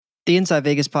The Inside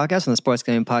Vegas podcast on the Sports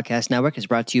Gambling Podcast Network is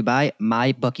brought to you by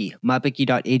MyBookie.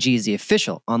 MyBookie.ag is the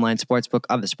official online sportsbook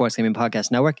of the Sports Gambling Podcast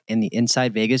Network and the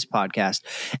Inside Vegas podcast.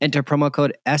 Enter promo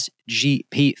code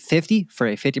SGP50 for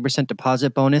a 50%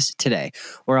 deposit bonus today.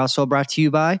 We're also brought to you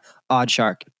by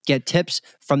OddsShark. Get tips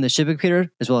from the supercomputer,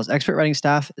 as well as expert writing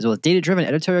staff, as well as data-driven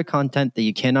editorial content that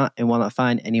you cannot and will not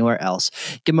find anywhere else.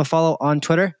 Give them a follow on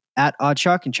Twitter at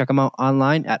OddsShark and check them out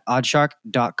online at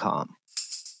oddshark.com.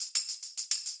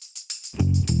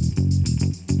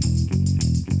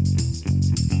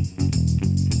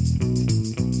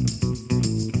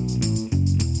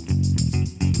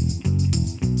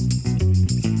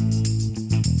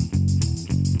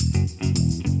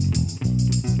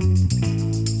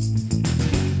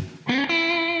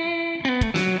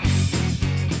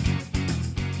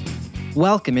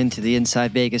 Welcome into the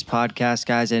Inside Vegas podcast,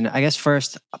 guys. And I guess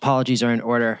first, apologies are in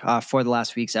order for the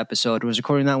last week's episode. I was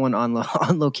recording that one on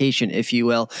location, if you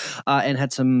will, and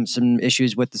had some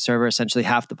issues with the server. Essentially,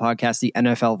 half the podcast, the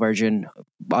NFL version,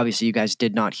 obviously you guys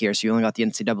did not hear, so you only got the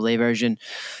NCAA version.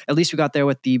 At least we got there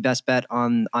with the best bet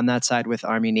on that side with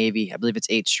Army Navy. I believe it's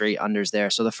 8 straight unders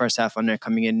there. So the first half under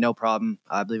coming in, no problem.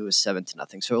 I believe it was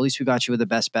 7-0. So at least we got you with the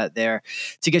best bet there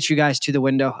to get you guys to the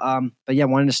window. But yeah,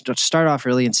 wanted to start off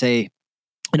really and say,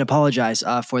 and apologize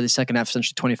for the second half,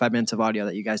 essentially 25 minutes of audio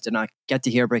that you guys did not get to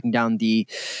hear, breaking down the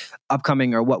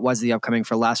upcoming, or what was the upcoming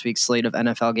for last week's slate of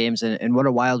NFL games, and what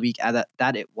a wild week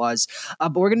that it was.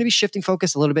 But we're going to be shifting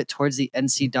focus a little bit towards the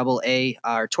NCAA,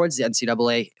 or towards the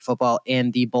NCAA football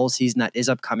and the bowl season that is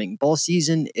upcoming. Bowl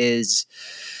season is,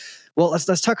 well, let's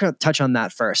touch on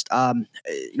that first.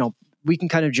 We can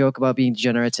kind of joke about being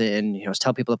degenerates and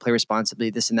tell people to play responsibly,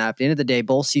 this and that. At the end of the day,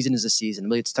 bowl season is a season. I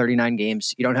believe it's 39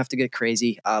 games. You don't have to get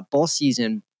crazy. Bowl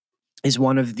season is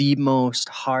one of the most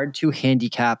hard to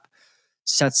handicap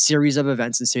set series of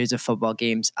events and series of football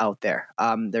games out there.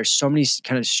 There's so many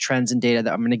kind of trends and data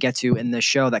that I'm going to get to in this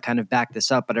show that kind of back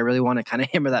this up, but I really want to kind of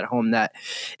hammer that home that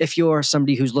if you're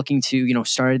somebody who's looking to,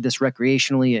 started this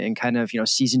recreationally and kind of,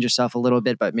 seasoned yourself a little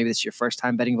bit, but maybe this is your first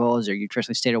time betting bowls or you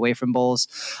traditionally stayed away from bowls.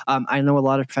 I know a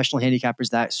lot of professional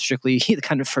handicappers that strictly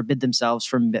kind of forbid themselves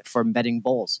from betting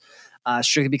bowls,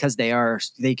 strictly because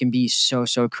they can be so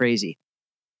crazy.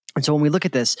 And so when we look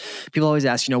at this, people always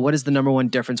ask, what is the number one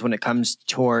difference when it comes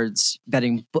towards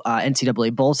betting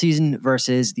NCAA bowl season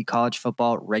versus the college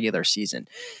football regular season?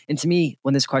 And to me,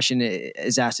 when this question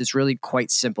is asked, it's really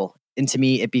quite simple. And to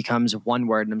me, it becomes one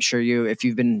word. And I'm sure if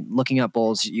you've been looking up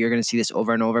bowls, you're going to see this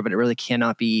over and over, but it really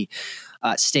cannot be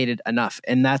stated enough.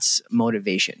 And that's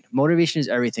motivation. Motivation is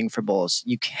everything for bowls.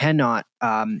 You cannot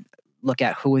look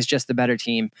at who is just the better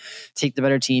team, take the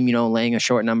better team, laying a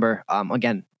short number.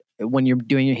 Again, when you're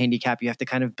doing your handicap, you have to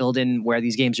kind of build in where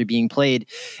these games are being played,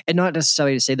 and not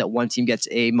necessarily to say that one team gets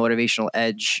a motivational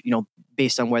edge,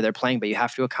 based on where they're playing, but you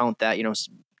have to account that,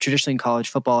 traditionally in college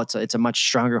football, it's a much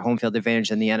stronger home field advantage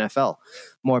than the NFL.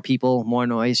 More people, more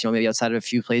noise, maybe outside of a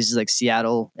few places like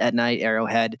Seattle at night,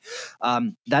 Arrowhead,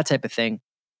 that type of thing.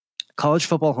 College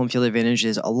football home field advantage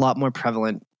is a lot more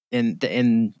prevalent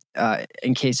instead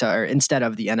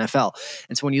of the NFL.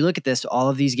 And so when you look at this, all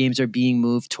of these games are being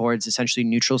moved towards essentially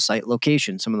neutral site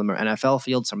locations. Some of them are NFL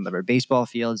fields, some of them are baseball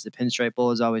fields. The Pinstripe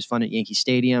Bowl is always fun at Yankee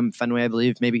Stadium. Fenway, I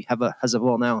believe, maybe has a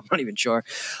bowl now. I'm not even sure.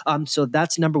 So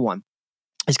that's number one,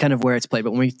 is kind of where it's played.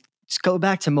 But when we go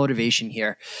back to motivation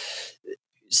here,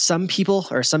 some people,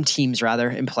 or some teams rather,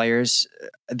 and players,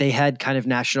 they had kind of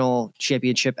national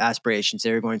championship aspirations.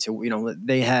 They were going to,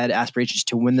 they had aspirations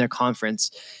to win their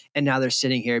conference, and now they're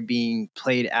sitting here being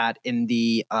played at in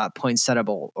the Poinsettia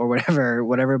Bowl or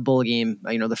whatever bowl game,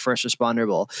 the First Responder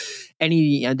Bowl.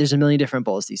 There's a million different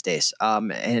bowls these days,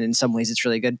 and in some ways, it's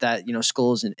really good that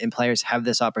schools and players have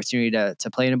this opportunity to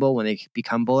play in a bowl when they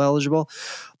become bowl eligible.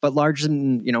 But larger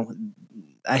than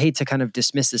I hate to kind of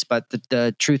dismiss this, but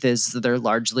the truth is that they're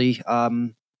largely,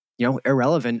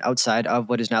 irrelevant outside of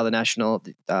what is now the national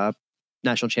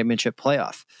championship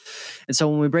playoff. And so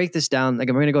when we break this down, we're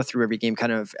going to go through every game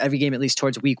at least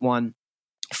towards week one.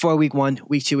 For week one,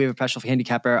 week two, we have a professional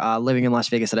handicapper living in Las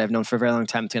Vegas that I've known for a very long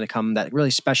time. It's going to come that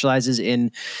really specializes in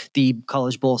the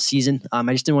college bowl season. I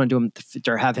just didn't want to do him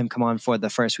or have him come on for the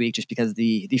first week, just because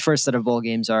the first set of bowl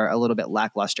games are a little bit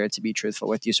lackluster, to be truthful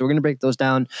with you. So we're going to break those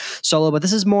down solo, but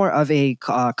this is more of a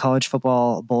college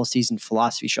football bowl season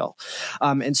philosophy show.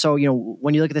 And so,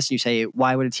 when you look at this and you say,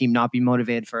 why would a team not be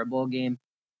motivated for a bowl game?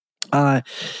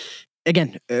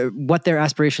 again, what their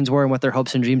aspirations were and what their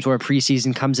hopes and dreams were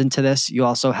preseason comes into this. You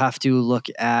also have to look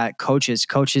at coaches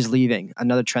leaving,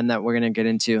 another trend that we're going to get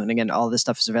into. And again, all this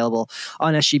stuff is available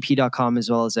on sgp.com, as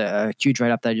well as a huge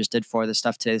write-up that I just did for this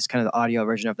stuff today. It's kind of the audio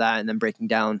version of that, and then breaking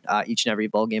down each and every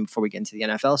bowl game before we get into the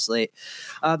NFL slate.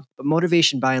 But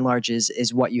motivation, by and large,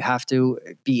 is what you have to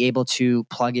be able to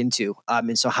plug into.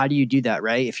 And so how do you do that,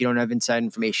 right? If you don't have inside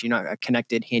information, you're not a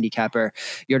connected handicapper,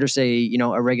 you're just a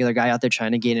regular guy out there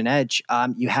trying to gain an edge.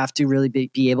 You have to really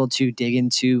be able to dig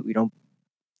into,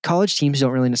 college teams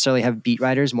don't really necessarily have beat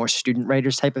writers, more student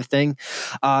writers type of thing.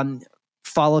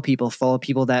 Follow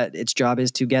people that its job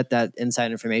is to get that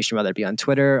inside information, whether it be on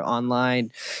Twitter,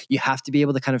 online. You have to be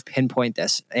able to kind of pinpoint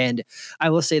this. And I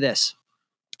will say this,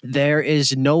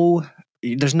 there's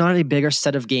not a bigger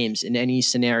set of games in any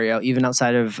scenario, even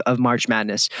outside of March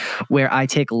Madness, where I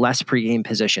take less pregame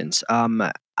positions.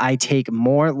 I take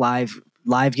more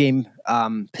live game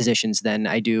positions than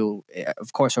I do,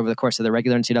 of course, over the course of the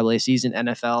regular NCAA season,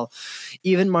 NFL,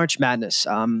 even March Madness,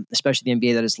 especially the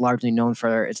NBA that is largely known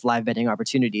for its live betting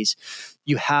opportunities.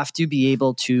 You have to be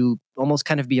able to almost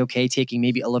kind of be okay taking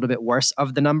maybe a little bit worse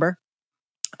of the number.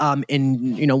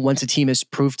 Once a team has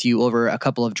proved to you over a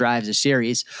couple of drives, a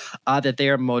series, that they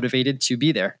are motivated to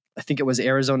be there. I think it was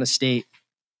Arizona State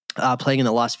playing in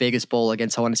the Las Vegas Bowl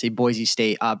against, I want to say, Boise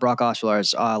State, Brock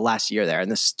Osweiler's last year there. And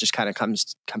this just kind of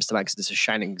comes to mind because this is a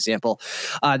shining example.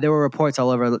 There were reports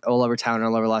all over town,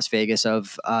 all over Las Vegas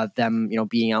of them,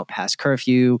 being out past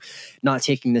curfew, not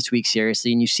taking this week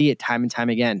seriously. And you see it time and time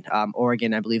again.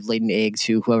 Oregon, I believe, laid an egg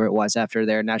to whoever it was after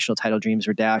their national title dreams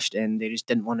were dashed, and they just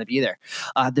didn't want to be there.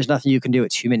 There's nothing you can do.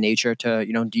 It's human nature to,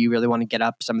 do you really want to get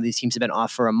up? Some of these teams have been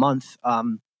off for a month.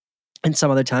 And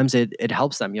some other times it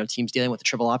helps them, teams dealing with the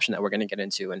triple option that we're going to get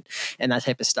into and that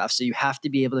type of stuff. So you have to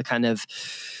be able to kind of,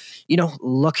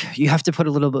 you have to put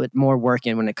a little bit more work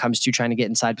in when it comes to trying to get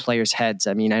inside players' heads.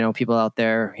 I mean, I know people out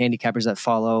there, handicappers that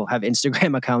have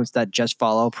Instagram accounts that just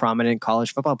follow prominent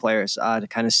college football players to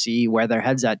kind of see where their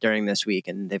head's at during this week.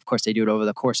 And of course, they do it over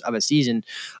the course of a season,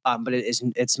 but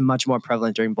it's much more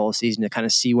prevalent during bowl season to kind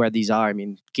of see where these are. I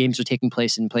mean, games are taking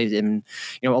place in,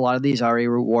 a lot of these are a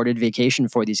rewarded vacation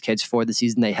for these kids for the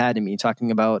season they had. I mean,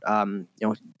 talking about,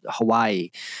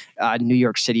 Hawaii, New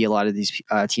York City, a lot of these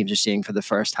teams are seeing for the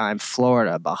first time.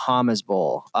 Florida, Bahamas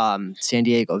Bowl, San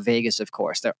Diego, Vegas, of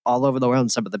course. They're all over the world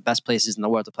and some of the best places in the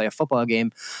world to play a football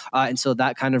game. And so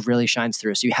that kind of really shines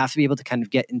through. So you have to be able to kind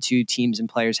of get into teams and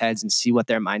players' heads and see what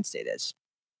their mind state is.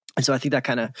 And so I think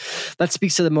that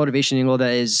speaks to the motivation angle.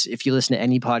 That is, if you listen to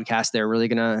any podcast, they're really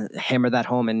going to hammer that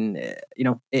home. And,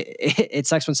 it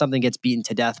sucks when something gets beaten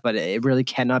to death, but it really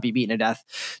cannot be beaten to death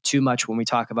too much when we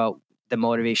talk about the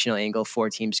motivational angle for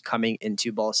teams coming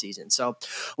into bowl season. So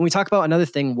when we talk about another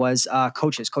thing was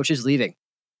coaches leaving.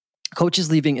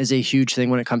 Coaches leaving is a huge thing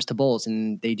when it comes to bowls.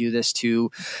 And they do this to,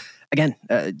 again,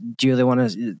 do you really want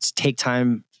to take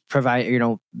time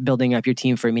building up your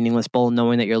team for a meaningless bowl,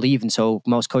 knowing that you're leaving? So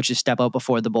most coaches step out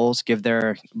before the bowls, give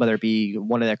whether it be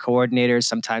one of their coordinators,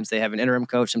 sometimes they have an interim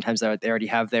coach, sometimes they already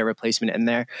have their replacement in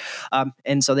there.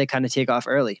 And so they kind of take off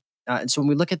early. And so when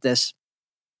we look at this,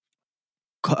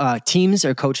 teams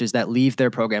or coaches that leave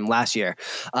their program last year,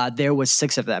 there was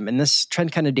 6 of them. And this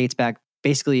trend kind of dates back.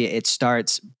 Basically, it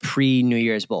starts pre-New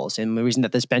Year's Bowls. And the reason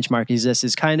that this benchmark exists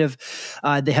is kind of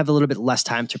they have a little bit less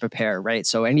time to prepare, right?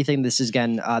 So this is,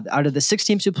 again, out of the 6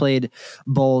 teams who played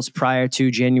bowls prior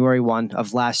to January 1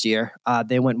 of last year,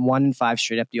 they went 1-5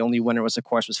 straight up. The only winner was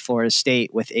Florida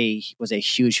State, was a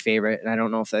huge favorite. And I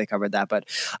don't know if they covered that, but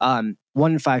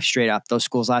 1-5 straight up. Those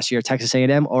schools last year: Texas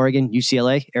A&M, Oregon,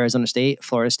 UCLA, Arizona State,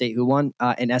 Florida State, who won,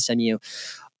 and SMU.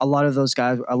 A lot of those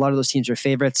teams are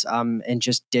favorites, and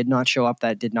just did not show up,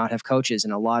 that did not have coaches.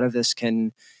 And a lot of this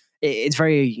it's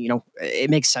very,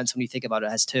 it makes sense when you think about it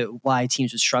as to why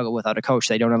teams would struggle without a coach.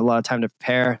 They don't have a lot of time to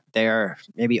prepare. They're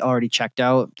maybe already checked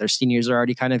out. Their seniors are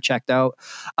already kind of checked out.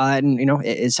 And,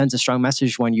 it sends a strong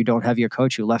message when you don't have your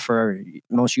coach who left for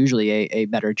most usually a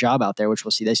better job out there, which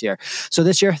we'll see this year. So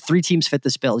this year, 3 teams fit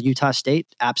this bill: Utah State,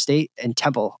 App State, and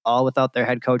Temple, all without their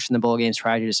head coach in the bowl games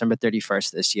prior to December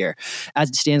 31st this year. As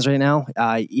it stands right now,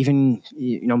 even,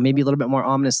 maybe a little bit more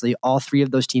ominously, all 3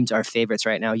 of those teams are favorites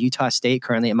right now. Utah State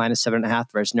currently at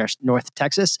 -7.5 versus North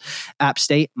Texas. App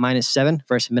State -7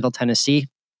 versus Middle Tennessee.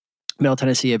 Middle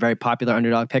Tennessee, a very popular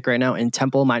underdog pick right now, and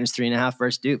Temple -3.5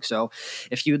 versus Duke. So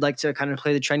if you would like to kind of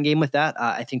play the trend game with that,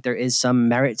 I think there is some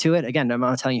merit to it. Again, I'm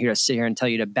not telling you here to sit here and tell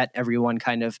you to bet everyone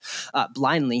kind of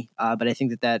blindly, but I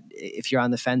think that if you're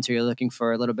on the fence or you're looking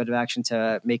for a little bit of action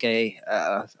to make a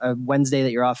Wednesday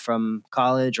that you're off from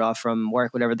college, off from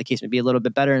work, whatever the case may be, a little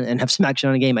bit better and have some action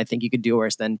on a game, I think you could do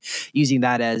worse than using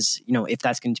that as, if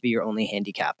that's going to be your only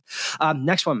handicap.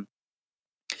 Next one.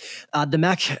 The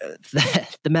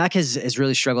MAC has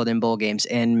really struggled in bowl games,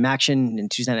 and Maction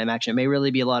and Tuesday night Maction may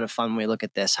really be a lot of fun when we look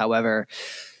at this. However,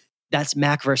 that's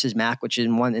MAC versus MAC, which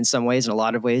in some ways, in a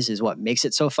lot of ways, is what makes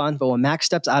it so fun. But when MAC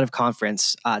steps out of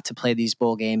conference to play these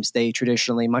bowl games, they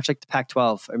traditionally, much like the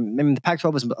Pac-12, the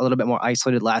Pac-12 was a little bit more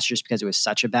isolated last year just because it was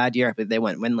such a bad year, but they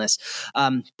went winless.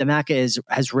 The MAC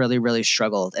has really, really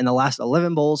struggled. In the last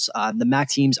 11 bowls, the MAC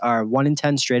teams are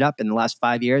 1-10 straight up. In the last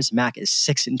 5 years, MAC is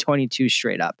 6-22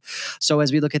 straight up. So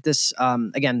as we look at this,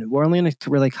 again, we're only going to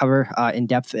really cover in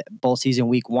depth bowl season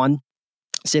week 1.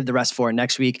 Save the rest for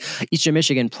next week. Eastern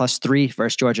Michigan +3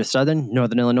 versus Georgia Southern.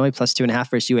 Northern Illinois +2.5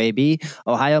 versus UAB.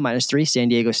 Ohio -3. San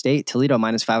Diego State. Toledo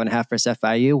 -5.5 versus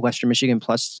FIU. Western Michigan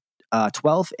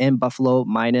 +12 and Buffalo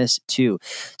 -2.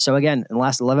 So again, in the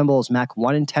last 11 bowls, MAC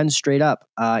 1-10 straight up.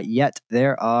 Yet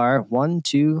there are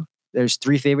there's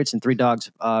 3 favorites and 3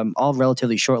 dogs, all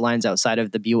relatively short lines outside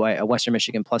of the Western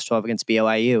Michigan +12 against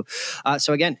BYU.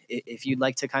 So again, if you'd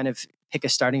like to kind of pick a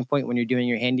starting point when you're doing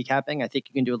your handicapping, I think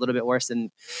you can do a little bit worse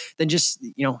than just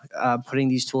putting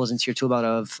these tools into your tool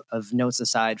belt of notes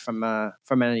aside from a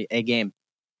game.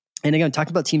 And again,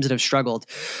 talking about teams that have struggled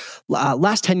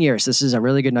last 10 years, this is a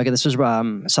really good nugget. This was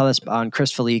I saw this on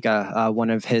Chris Felica, one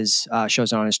of his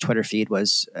shows on his Twitter feed,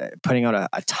 was putting out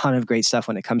a ton of great stuff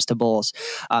when it comes to bowls.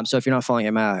 So if you're not following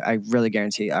him, I really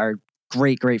guarantee our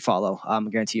great follow. I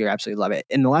guarantee you absolutely love it.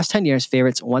 In the last 10 years,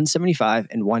 favorites 175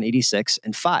 and 186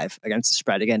 and 5 against the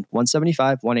spread. Again,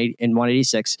 175, 180 and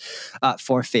 186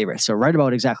 for favorites. So right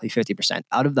about exactly 50%.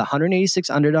 Out of the 186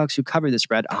 underdogs who covered the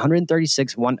spread,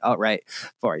 136 won outright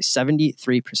for a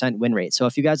 73% win rate. So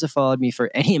if you guys have followed me for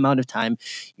any amount of time,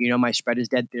 my spread is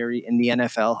dead theory in the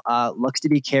NFL looks to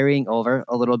be carrying over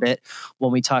a little bit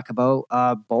when we talk about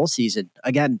bowl season.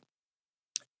 Again,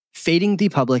 fading the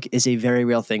public is a very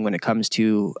real thing when it comes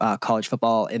to college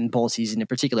football and bowl season in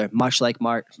particular, much like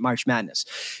March Madness.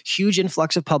 Huge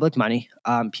influx of public money.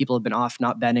 People have been off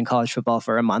not betting college football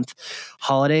for a month.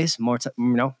 Holidays,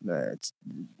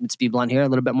 let's be blunt here, a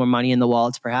little bit more money in the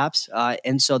wallets perhaps.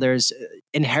 And so there's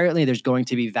going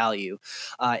to be value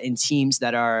in teams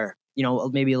that are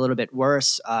maybe a little bit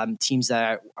worse. Teams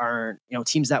that aren't,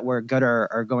 teams that were good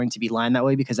are going to be lined that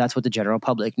way because that's what the general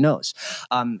public knows.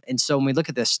 And so when we look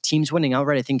at this, teams winning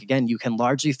outright, I think, again, you can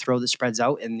largely throw the spreads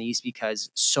out in these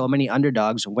because so many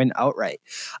underdogs win outright.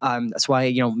 That's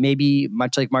why, maybe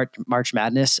much like March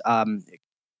Madness,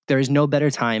 there is no better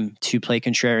time to play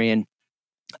contrarian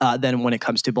than when it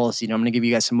comes to bowl season. I'm going to give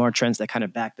you guys some more trends that kind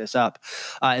of back this up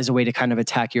as a way to kind of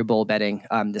attack your bowl betting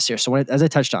this year. So as I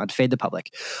touched on, fade the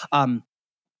public.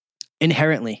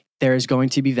 Inherently, there is going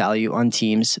to be value on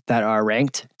teams that are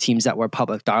ranked, teams that were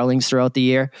public darlings throughout the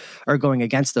year, or going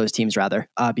against those teams rather,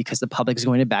 because the public is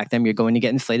going to back them. You're going to get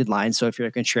inflated lines. So if you're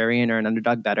a contrarian or an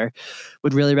underdog bettor,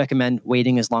 would really recommend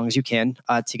waiting as long as you can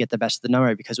to get the best of the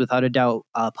number, because without a doubt,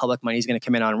 public money is going to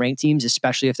come in on ranked teams,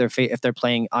 especially if they're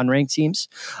playing unranked teams,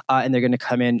 and they're going to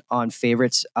come in on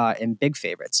favorites and big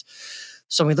favorites.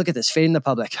 So when we look at this, fading the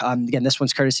public, again, this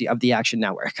one's courtesy of the Action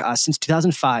Network. Since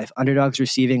 2005, underdogs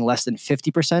receiving less than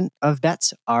 50% of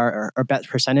bets or bet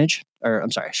percentage, I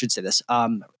should say this,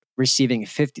 receiving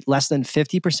less than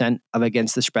 50% of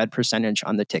against the spread percentage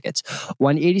on the tickets.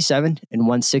 187 and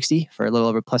 160 for a little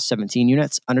over plus 17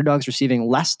 units. Underdogs receiving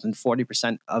less than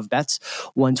 40% of bets.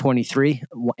 123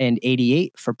 and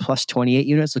 88 for plus 28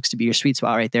 units. Looks to be your sweet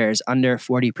spot right there, is under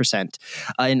 40%.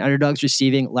 And underdogs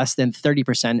receiving less than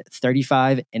 30%,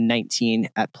 35 and 19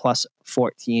 at plus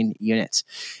 14 units.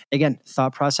 Again,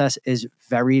 thought process is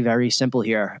very, very simple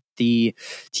here. The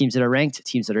teams that are ranked,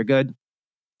 teams that are good,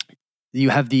 you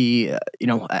have the,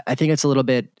 I think it's a little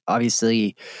bit,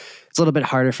 obviously, it's a little bit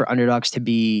harder for underdogs to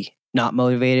be not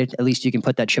motivated. At least you can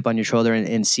put that chip on your shoulder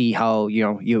and see how,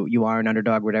 you are an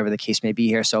underdog, whatever the case may be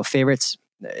here. So favorites,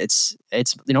 it's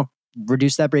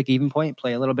reduce that break-even point,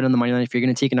 play a little bit on the money line. If you're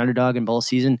going to take an underdog in bowl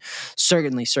season,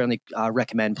 certainly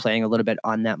recommend playing a little bit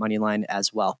on that money line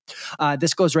as well.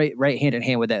 This goes right hand in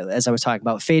hand with it, as I was talking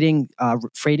about,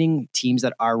 fading teams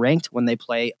that are ranked when they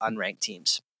play unranked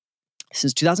teams.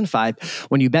 Since 2005,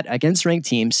 when you bet against ranked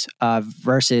teams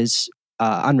versus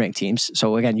unranked teams.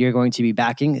 So again, you're going to be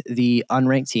backing the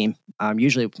unranked team,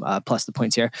 usually plus the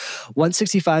points here,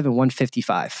 165 and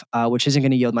 155, which isn't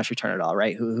going to yield much return at all,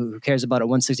 right? Who cares about a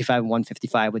 165 and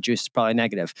 155 with juice is probably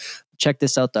negative. Check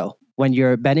this out though. When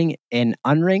you're betting an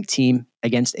unranked team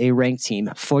against a ranked team,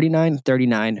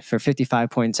 49-39 for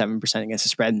 55.7% against the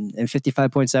spread, and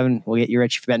 55.7 will get you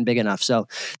rich if you're betting big enough. So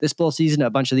this bowl season,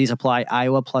 a bunch of these apply.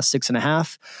 Iowa plus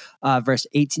 6.5 versus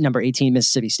number 18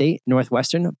 Mississippi State,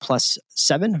 Northwestern plus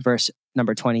 7 versus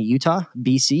number 20 Utah,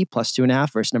 BC plus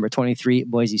 2.5 versus number 23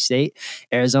 Boise State,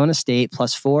 Arizona State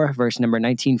plus 4 versus number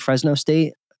 19 Fresno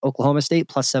State, Oklahoma State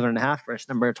plus 7.5 versus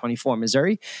number 24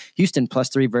 Missouri, Houston plus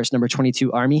 3 versus number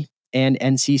 22 Army, and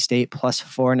NC State plus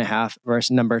 4.5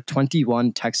 versus number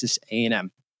 21 Texas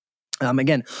A&M.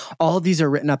 Again, all of these are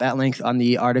written up at length on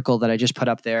the article that I just put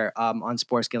up there on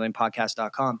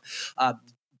sportsgamblingpodcast.com.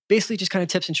 Basically, just kind of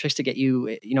tips and tricks to get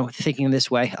you, thinking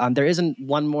this way. There isn't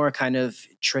one more kind of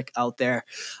trick out there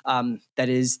that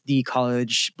is the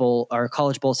college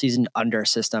bowl season under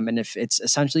system. And if it's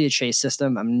essentially a chase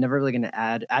system, I'm never really going to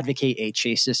advocate a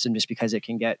chase system just because it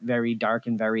can get very dark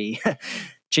and very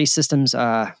chase systems.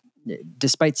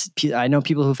 Despite I know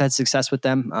people who've had success with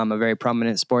them, a very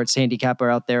prominent sports handicapper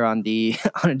out there on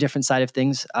a different side of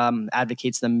things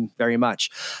advocates them very much.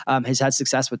 Has had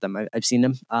success with them. I've seen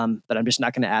them, but I'm just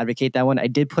not going to advocate that one. I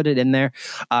did put it in there,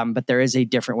 but there is a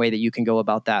different way that you can go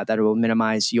about that will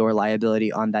minimize your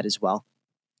liability on that as well.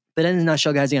 But in a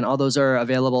nutshell, guys, again, all those are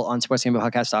available on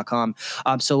sportsgamblingpodcast.com.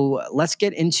 So let's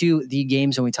get into the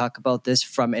games when we talk about this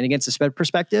from an against the spread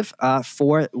perspective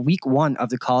for week 1 of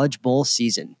the college bowl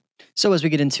season. So as we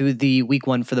get into the week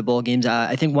 1 for the bowl games,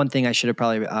 I think one thing I should have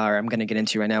probably, or I'm going to get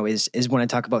into right now is when I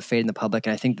talk about fading the public.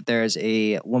 And I think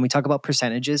that when we talk about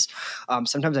percentages,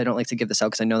 sometimes I don't like to give this out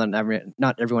because I know that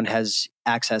not everyone has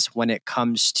access when it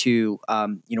comes to,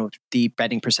 the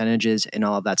betting percentages and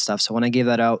all of that stuff. So when I gave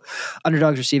that out,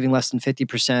 underdogs receiving less than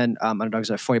 50%,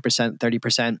 underdogs are 40%,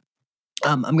 30%.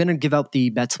 I'm going to give out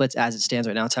the bet splits as it stands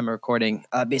right now. Time of recording,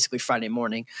 basically Friday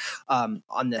morning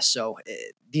on this. So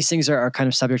these things are kind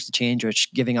of subject to change,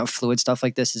 which giving out fluid stuff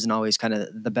like this isn't always kind of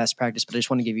the best practice. But I just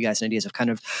want to give you guys an idea of kind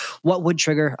of what would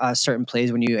trigger certain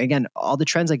plays when again, all the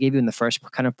trends I gave you in the first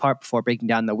kind of part before breaking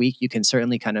down the week, you can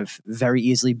certainly kind of very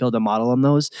easily build a model on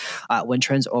those. When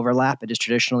trends overlap, it is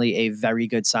traditionally a very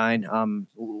good sign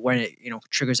when it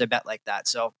triggers a bet like that.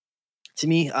 So to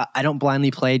me, I don't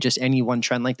blindly play just any one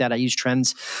trend like that. I use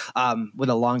trends with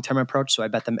a long-term approach, so I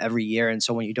bet them every year. And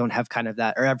so when you don't have kind of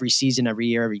that, or every season, every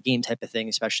year, every game type of thing,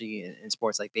 especially in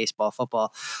sports like baseball,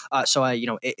 football, it's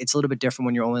a little bit different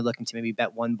when you're only looking to maybe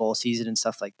bet one bowl season and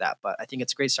stuff like that. But I think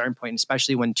it's a great starting point,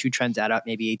 especially when two trends add up.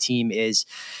 Maybe a team is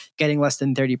getting less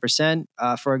than 30%,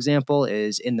 for example,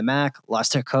 is in the MAC,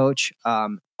 lost their coach,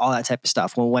 all that type of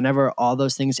stuff. Well, whenever all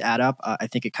those things add up, I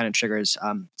think it kind of triggers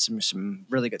some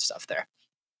really good stuff there.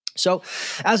 So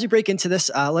as we break into this,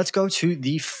 let's go to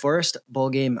the first bowl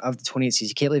game of the 28th season.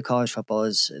 You can't believe college football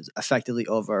is effectively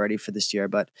over already for this year.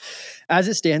 But as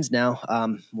it stands now,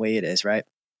 way it is, right?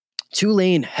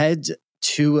 Tulane heads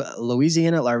to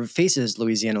faces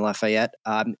Louisiana Lafayette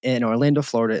in Orlando,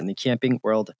 Florida in the Camping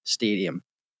World Stadium.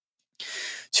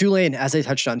 Tulane, as I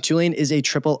touched on, Tulane is a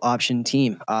triple option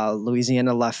team.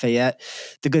 Louisiana Lafayette.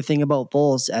 The good thing about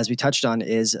bowls, as we touched on,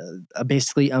 is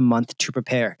basically a month to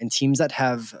prepare. And teams that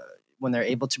have, when they're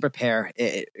able to prepare,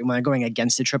 when they're going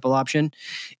against the triple option,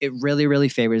 it really, really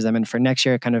favors them. And for next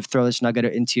year, kind of throw this nugget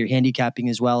into your handicapping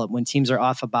as well. When teams are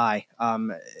off a bye,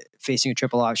 facing a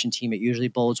triple option team, it usually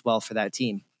bodes well for that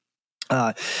team.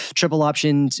 Triple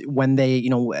options, when they,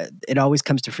 it always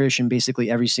comes to fruition basically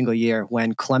every single year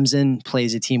when Clemson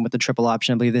plays a team with the triple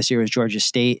option. I believe this year was Georgia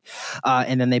State,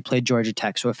 and then they played Georgia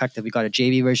Tech. So effectively got a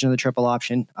JV version of the triple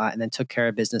option and then took care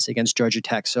of business against Georgia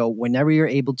Tech. So whenever you're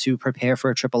able to prepare for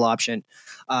a triple option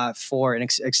for an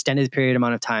extended period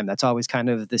amount of time, that's always kind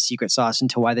of the secret sauce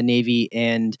into why the Navy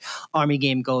and Army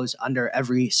game goes under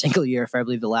every single year for I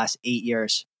believe the last 8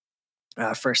 years.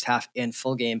 First half and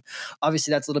full game.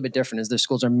 Obviously, that's a little bit different as their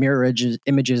schools are mirror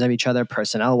images of each other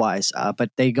personnel-wise, but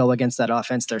they go against that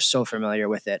offense. They're so familiar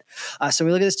with it. So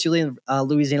we look at this Tulane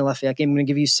Louisiana Lafayette game. I'm going to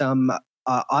give you some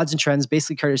odds and trends,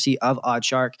 basically courtesy of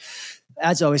OddsShark.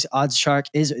 As always, OddsShark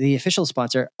is the official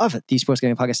sponsor of the Sports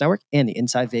Gambling Podcast Network and the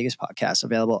Inside Vegas podcast,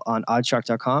 available on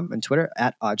oddshark.com and Twitter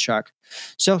at OddsShark.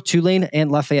 So Tulane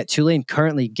and Lafayette. Tulane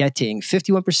currently getting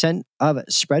 51% of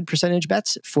spread percentage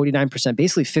bets, 49%,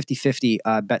 basically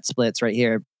 50-50 bet splits right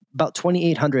here. About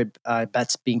 2,800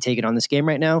 bets being taken on this game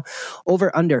right now.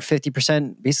 Over under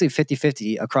 50%, basically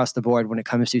 50-50 across the board when it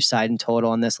comes to side and total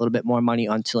on this. A little bit more money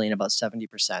on Tulane, about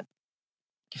 70%.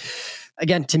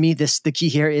 Again, to me, the key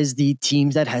here is the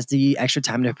teams that has the extra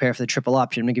time to prepare for the triple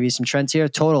option. I'm going to give you some trends here.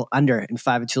 Total under in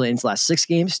 5 of Tulane's last 6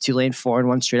 games. Tulane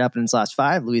 4-1 straight up in its last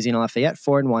 5. Louisiana Lafayette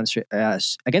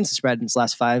 4-1 against the spread in its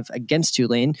last 5 against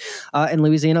Tulane. And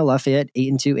Louisiana Lafayette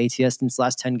 8-2 ATS in its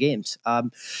last 10 games.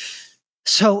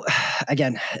 So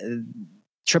again,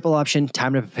 triple option,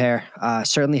 time to prepare.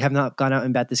 Certainly have not gone out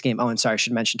and bet this game. Oh, and sorry, I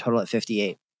should mention total at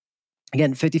 58.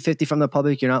 Again, 50-50 from the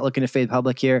public. You're not looking to fade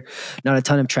public here. Not a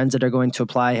ton of trends that are going to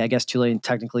apply. I guess Tulane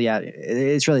technically, yeah,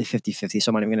 it's really 50-50. So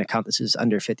I'm not even going to count this as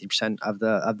under 50% of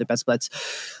the bet splits.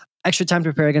 Extra time to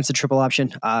prepare against the triple option.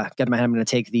 Get in my head, I'm going to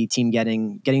take the team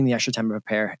getting the extra time to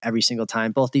prepare every single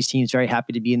time. Both these teams very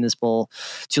happy to be in this bowl.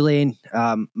 Tulane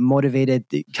motivated,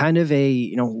 kind of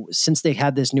since they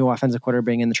had this new offensive quarter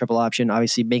bring in the triple option,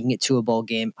 obviously making it to a bowl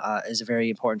game is a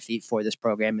very important feat for this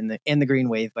program in the Green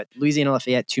Wave. But Louisiana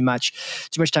Lafayette, too much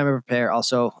time to prepare.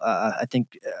 Also, I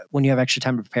think when you have extra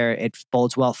time to prepare, it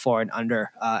bodes well for and under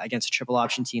against a triple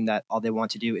option team that all they want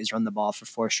to do is run the ball for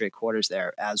 4 straight quarters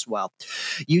there as well.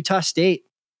 Utah State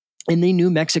in the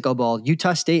New Mexico Bowl.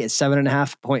 Utah State is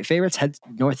 7.5-point favorites. Heads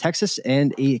North Texas,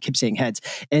 and I keep saying heads,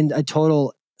 and a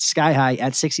total sky high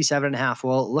at 67.5.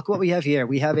 Well, look what we have here.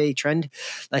 We have a trend,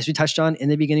 as we touched on in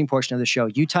the beginning portion of the show.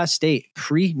 Utah State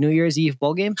pre New Year's Eve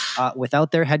bowl game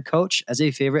without their head coach as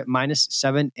a favorite,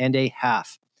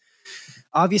 -7.5.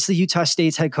 Obviously, Utah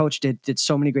State's head coach did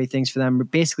so many great things for them.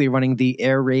 Basically, running the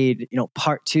air raid,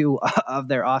 part 2 of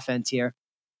their offense here.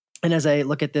 And as I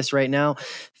look at this right now,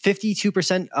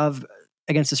 52% of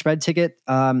against the spread ticket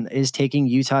is taking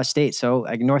Utah State. So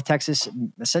North Texas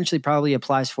essentially probably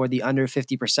applies for the under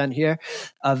 50% here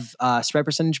of spread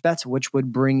percentage bets, which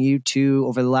would bring you to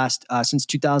over the last since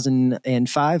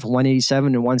 2005,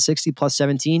 187 and 160 plus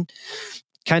 17.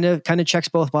 Kind of checks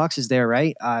both boxes there,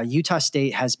 right? Utah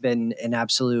State has been an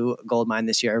absolute gold mine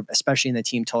this year, especially in the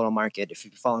team total market. If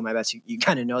you follow my bets, you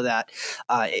kind of know that.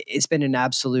 It's been an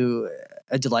absolute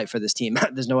a delight for this team.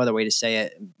 There's no other way to say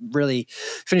it. Really,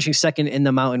 finishing second in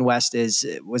the Mountain West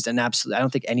was an absolute. I don't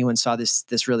think anyone saw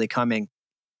this really coming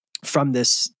from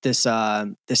this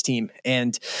team.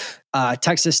 And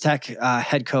Texas Tech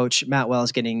head coach Matt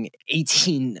Wells getting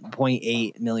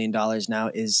 $18.8 million now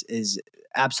is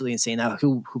absolutely insane. Now,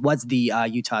 who was the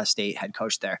Utah State head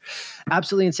coach there?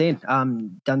 Absolutely insane.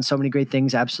 Done so many great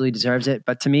things. Absolutely deserves it.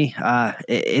 But to me,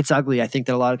 it's ugly. I think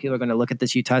that a lot of people are going to look at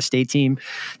this Utah State team,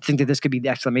 think that this could be the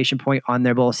exclamation point on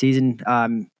their bowl season.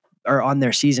 Or on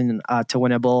their season to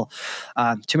win a bowl.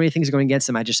 Too many things going against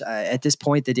them. I just, at this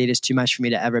point, the data is too much for me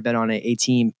to ever bet on a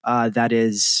team that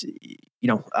is,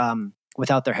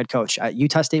 without their head coach.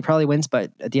 Utah State probably wins,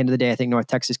 but at the end of the day, I think North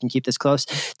Texas can keep this close.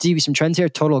 To give you some trends here,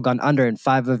 total gone under in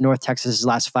 5 of North Texas's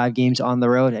last 5 games on the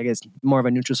road. I guess more of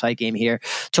a neutral site game here.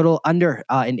 Total under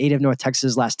in 8 of North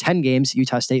Texas's last 10 games.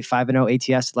 Utah State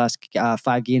 5-0 ATS last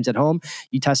 5 games at home.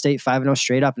 Utah State 5-0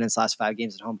 straight up in its last 5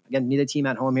 games at home. Again, neither team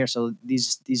at home here, so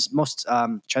these most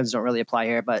trends don't really apply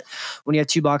here. But when you have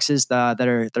 2 boxes that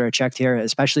are checked here,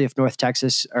 especially if North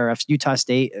Texas or if Utah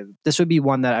State, this would be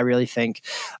one that I really think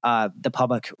the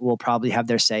public will probably have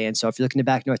their say in. So if you're looking to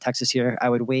back North Texas here, I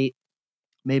would wait.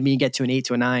 Maybe you get to an 8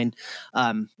 to a 9.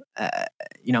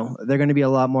 They're going to be a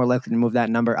lot more likely to move that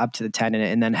number up to the 10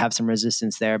 and then have some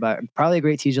resistance there. But probably a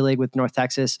great teaser leg with North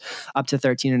Texas up to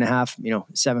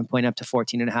 13.5, 7 point up to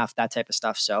 14.5, that type of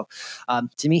stuff. So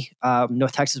to me,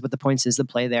 North Texas with the points is the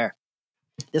play there.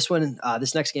 This one,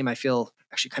 this next game, I feel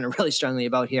actually kind of really strongly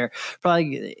about here.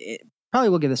 Probably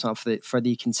will give this one for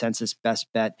the consensus best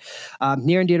bet.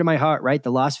 Near and dear to my heart, right? The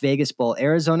Las Vegas Bowl,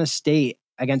 Arizona State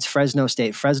against Fresno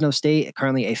State. Fresno State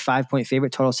currently a 5-point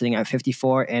favorite, total sitting at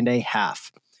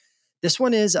 54.5. This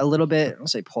one is a little bit, I'll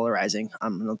say polarizing. I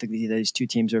don't think these 2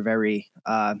 teams are very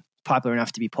popular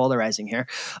enough to be polarizing here.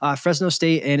 Fresno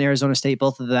State and Arizona State,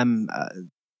 both of them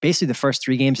basically the first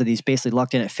 3 games of these basically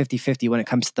locked in at 50-50 when it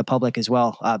comes to the public as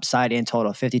well, side and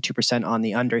total, 52% on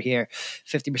the under here,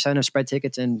 50% of spread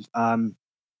tickets and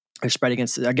are spread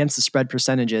against the spread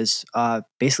percentages,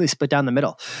 basically split down the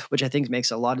middle, which I think makes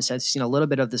a lot of sense. You've seen a little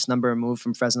bit of this number move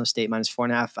from Fresno State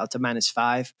 -4.5 out to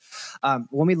 -5.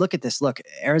 When we look at this,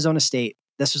 Arizona State,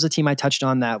 this was a team I touched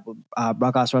on that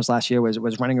Brock Osweiler's last year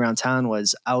was running around town,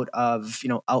 was out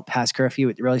past curfew.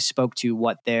 It really spoke to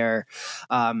what their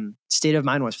state of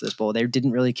mind was for this bowl. They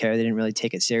didn't really care. They didn't really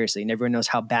take it seriously. And everyone knows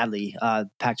how badly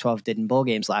Pac-12 did in bowl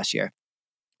games last year.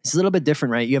 It's a little bit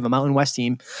different, right? You have a Mountain West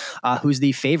team who's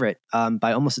the favorite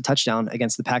by almost a touchdown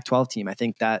against the Pac-12 team. I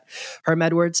think that Herm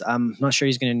Edwards, I'm not sure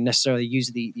he's going to necessarily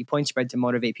use the point spread to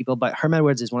motivate people, but Herm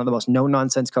Edwards is one of the most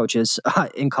no-nonsense coaches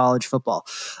in college football.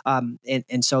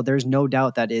 And so there's no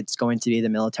doubt that it's going to be the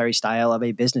military style of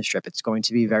a business trip. It's going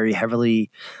to be very heavily,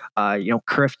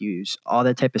 curfews, all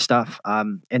that type of stuff.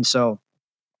 And so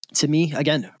to me,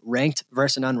 again, ranked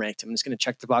versus unranked. I'm just going to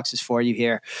check the boxes for you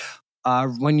here.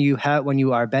 When you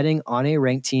are betting on a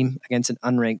ranked team against an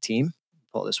unranked team,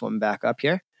 pull this one back up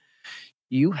here.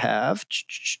 You have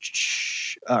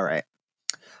all right,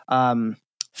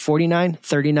 49,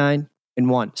 39, and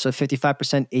 1. So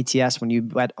 55% ATS when you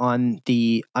bet on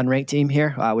the unranked team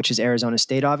here, which is Arizona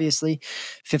State, obviously.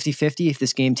 50-50 if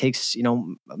this game takes,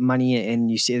 money, and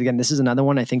you see, again, this is another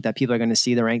one I think that people are going to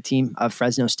see the ranked team of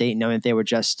Fresno State, knowing that they were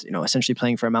just, essentially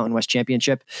playing for a Mountain West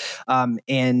championship.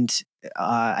 And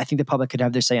I think the public could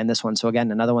have their say on this one. So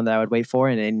again, another one that I would wait for.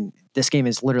 And this game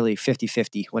is literally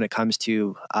 50-50 when it comes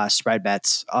to spread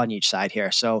bets on each side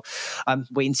here. So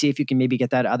wait and see if you can maybe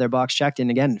get that other box checked. And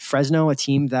again, Fresno, a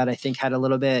team that I think had a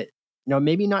little bit,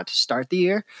 maybe not to start the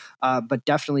year, but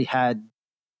definitely had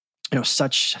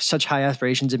such high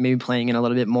aspirations of maybe playing in a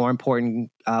little bit more important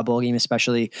bowl game,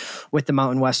 especially with the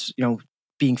Mountain West,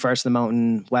 being first in the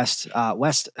Mountain West,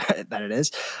 that it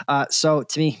is. So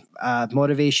to me,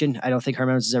 motivation, I don't think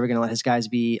Herman is ever going to let his guys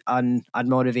be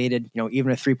unmotivated.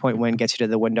 Even a 3-point win gets you to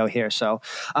the window here. So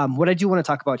what I do want to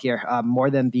talk about here, more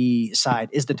than the side,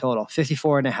 is the total.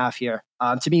 54.5 here.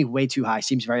 To me, way too high.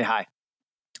 Seems very high.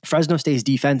 Fresno State's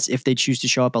defense, if they choose to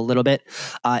show up a little bit,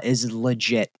 is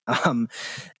legit.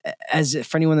 As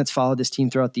for anyone that's followed this team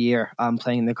throughout the year,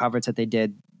 playing in the conference that they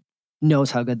did,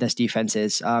 knows how good this defense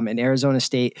is. And Arizona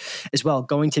State as well,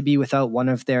 going to be without one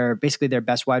of their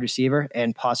best wide receiver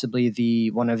and possibly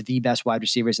one of the best wide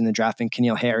receivers in the draft, in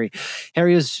N'Keal Harry.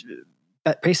 Harry is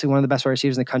basically one of the best wide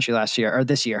receivers in the country this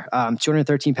year.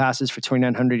 213 passes for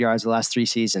 2,900 yards the last 3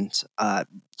 seasons.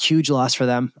 Huge loss for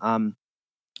them,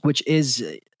 which is,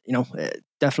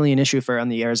 definitely an issue for on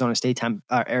the Arizona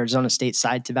State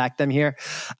side to back them here.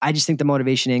 I just think the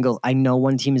motivation angle, I know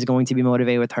one team is going to be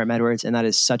motivated with Herm Edwards, and that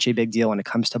is such a big deal when it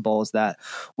comes to bowls, that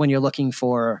when you're looking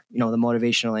for, the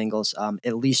motivational angles,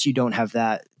 at least you don't have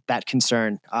that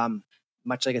concern.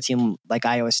 Much like a team like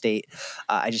Iowa State,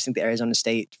 I just think the Arizona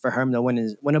State, for Herm to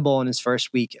win a bowl in his first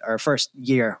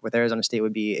year with Arizona State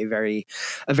would be a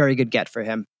very good get for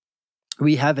him.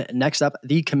 We have next up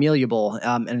the Camellia Bowl,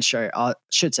 and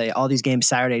should say all these games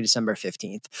Saturday, December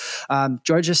 15th.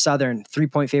 Georgia Southern,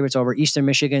 3-point favorites over Eastern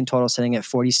Michigan, total sitting at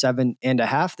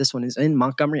 47.5. This one is in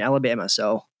Montgomery, Alabama.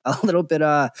 So a little bit,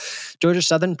 Georgia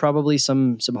Southern, probably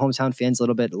some hometown fans, a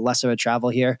little bit less of a travel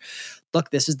here. Look,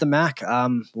 this is the MAC,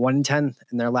 1-10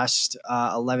 in their last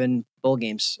 11 bowl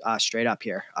games straight up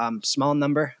here. Small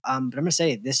number, but I'm going to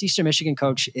say this Eastern Michigan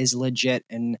coach is legit,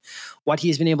 and what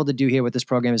he's been able to do here with this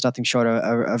program is nothing short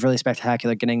of really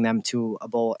spectacular, getting them to a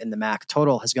bowl in the MAC.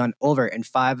 Total has gone over in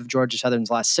 5 of Georgia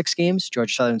Southern's last 6 games.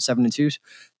 Georgia Southern 7-2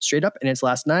 straight up in its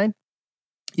last 9.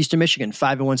 Eastern Michigan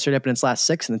 5-1 straight up in its last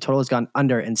 6, and the total has gone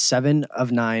under in 7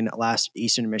 of 9 last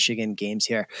Eastern Michigan games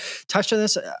here. Touched on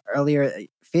this earlier,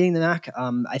 fading the MAC.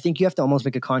 I think you have to almost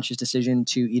make a conscious decision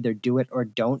to either do it or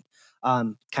don't,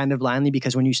 kind of blindly,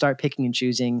 because when you start picking and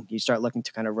choosing, you start looking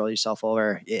to kind of roll yourself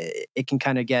over. It can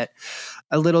kind of get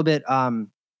a little bit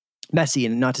messy,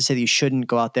 and not to say that you shouldn't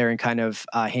go out there and kind of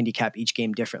handicap each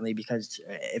game differently, because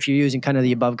if you're using kind of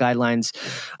the above guidelines,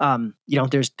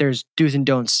 there's do's and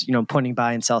don'ts, pointing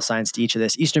buy and sell signs to each of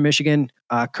this. Eastern Michigan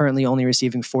currently only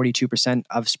receiving 42%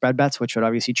 of spread bets, which would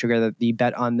obviously trigger the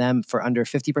bet on them for under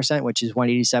 50%, which is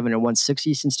 187 or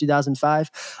 160 since 2005.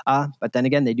 But then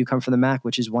again, they do come from the MAC,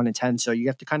 which is 1-10. So you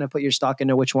have to kind of put your stock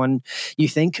into which one you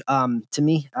think. To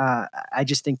me, I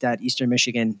just think that Eastern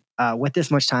Michigan, with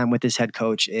this much time with this head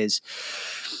coach, I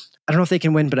don't know if they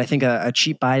can win, but I think a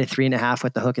cheap buy to 3.5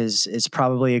 with the hook is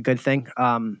probably a good thing.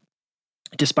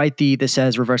 Despite this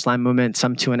says reverse line movement,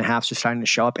 some 2.5s are starting to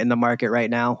show up in the market right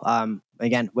now.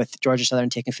 Again, with Georgia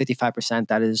Southern taking 55%,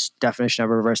 that is definition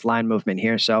of a reverse line movement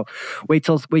here. So wait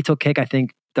till kick. I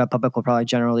think the public will probably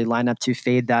generally line up to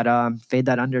fade that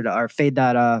under, or fade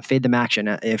the action,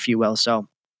 if you will. So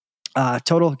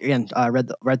total, again,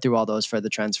 read through all those for the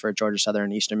trends for Georgia Southern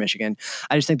and Eastern Michigan.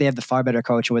 I just think they have the far better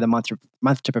coach, and with a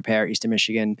month to prepare, Eastern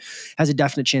Michigan has a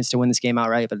definite chance to win this game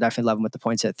outright, but I definitely love them with the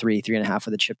points at 3.5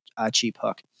 with a cheap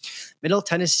hook. Middle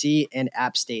Tennessee and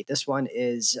App State. This one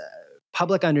is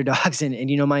public underdogs, and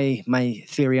my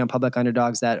theory on public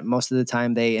underdogs, that most of the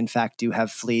time they in fact do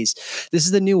have fleas. This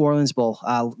is the New Orleans Bowl.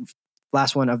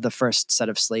 last one of the first set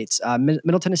of slates.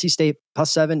 Middle Tennessee State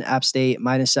 +7, App State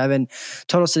 -7,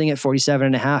 total sitting at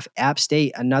 47.5. App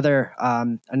State, another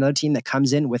team that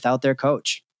comes in without their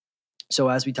coach. So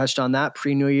as we touched on that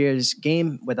pre-New Year's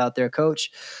game without their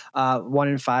coach,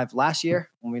 1-5 last year.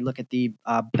 When we look at the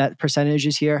bet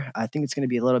percentages here, I think it's going to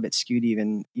be a little bit skewed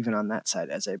even on that side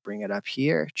as I bring it up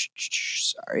here.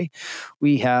 Sorry.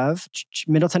 We have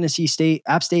Middle Tennessee State,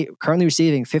 App State currently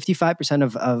receiving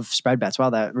 55% of spread bets.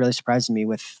 Wow, that really surprised me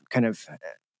with kind of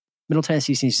Middle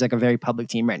Tennessee seems like a very public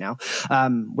team right now,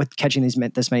 with catching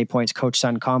this many points. Coach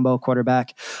son combo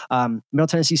quarterback. Middle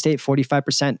Tennessee State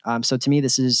 45%. So to me,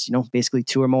 this is basically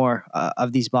two or more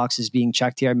of these boxes being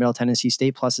checked here. Middle Tennessee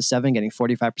State +7, getting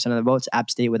 45% of the votes.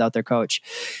 App State without their coach.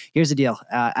 Here's the deal: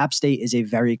 App State is a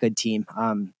very good team.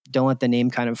 Don't let the name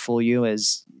kind of fool you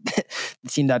as the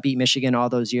team that beat Michigan all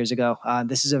those years ago.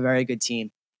 This is a very good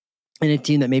team, and a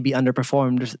team that maybe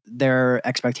underperformed their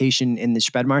expectation in the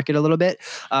spread market a little bit,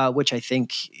 which I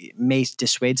think may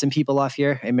dissuade some people off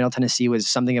here. And Middle Tennessee was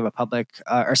something of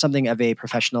a something of a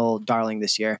professional darling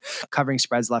this year, covering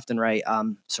spreads left and right.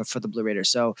 So for the Blue Raiders.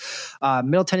 So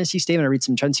Middle Tennessee State, I'm going to read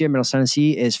some trends here. Middle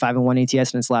Tennessee is 5-1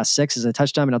 ATS in its last 6 as a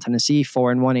touchdown. Middle Tennessee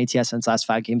 4-1 ATS in its last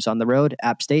 5 games on the road.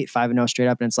 App State 5-0 straight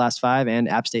up in its last 5, and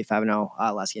App State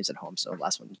 5-0 last games at home. So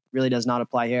last one really does not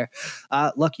apply here.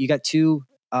 Look, you got two.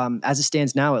 As it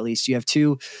stands now, at least, you have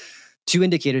two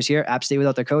indicators here. App State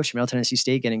without their coach, Middle Tennessee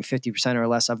State getting 50% or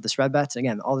less of the spread bets.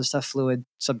 Again, all this stuff fluid,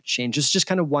 some changes, just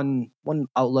kind of one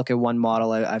outlook at one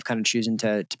model I've kind of chosen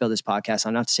to build this podcast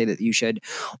on. Not to say that you should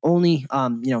only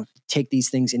take these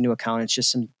things into account. It's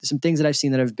just some things that I've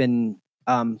seen that have been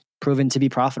proven to be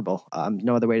profitable.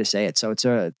 No other way to say it. So it's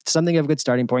something of a good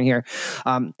starting point here.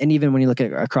 And even when you look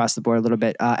at across the board a little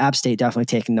bit, App State definitely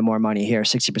taking the more money here,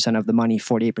 60% of the money,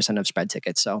 48% of spread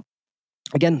tickets. So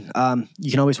again, you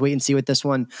can always wait and see with this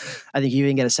one. I think you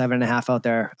even get a 7.5 out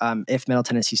there if Middle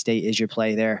Tennessee State is your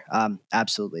play there.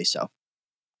 Absolutely. So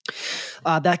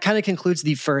that kind of concludes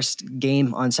the first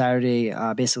game on Saturday,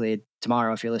 basically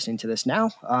tomorrow if you're listening to this now.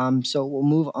 So we'll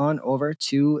move on over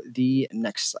to the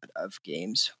next set of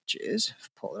games, which is,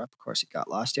 pull it up. Of course, it got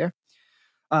lost here.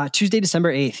 Tuesday,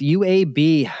 December 8th,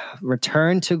 UAB,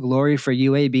 return to glory for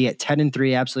UAB at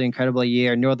 10-3, absolutely incredible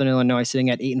year. Northern Illinois sitting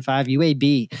at 8-5.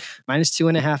 UAB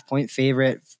 -2.5 point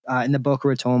favorite in the Boca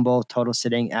Raton Bowl, total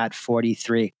sitting at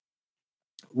 43.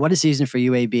 What a season for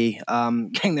UAB,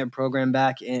 getting their program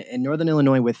back in Northern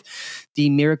Illinois with the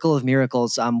miracle of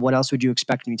miracles. What else would you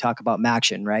expect when you talk about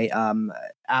Maction, right?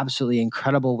 Absolutely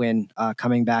incredible win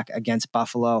coming back against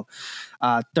Buffalo.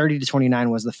 30-29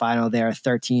 was the final there.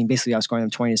 13, basically outscoring them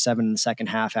 20-7 in the second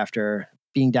half after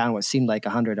being down what seemed like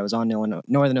 100. I was on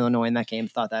Northern Illinois in that game.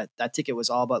 Thought that ticket was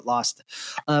all but lost.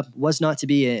 Was not to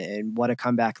be, and what a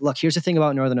comeback. Look, here's the thing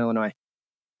about Northern Illinois.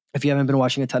 If you haven't been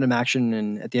watching a ton of Action,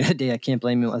 and at the end of the day, I can't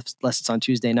blame you unless it's on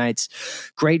Tuesday nights.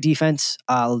 Great defense,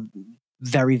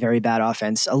 very, very bad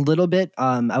offense. A little bit,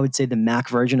 I would say the MAC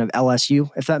version of LSU,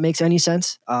 if that makes any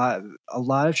sense. A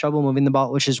lot of trouble moving the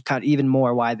ball, which is kind of even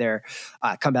more why their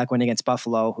comeback win against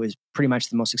Buffalo, who is pretty much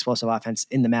the most explosive offense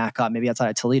in the MAC, maybe outside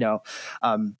of Toledo,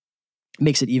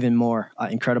 makes it even more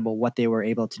incredible what they were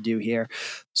able to do here.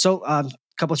 So,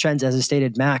 couple trends, as I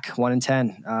stated, MAC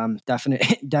 1-10,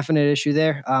 definite issue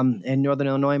there. In Northern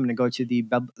Illinois, I'm going to go to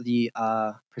the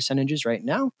percentages right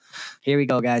now. Here we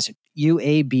go, guys.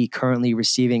 UAB currently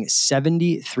receiving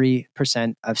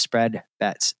 73% of spread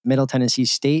bets. Middle Tennessee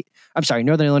State,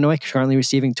 Northern Illinois currently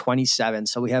receiving 27.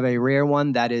 So we have a rare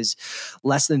one that is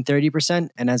less than 30%.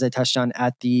 And as I touched on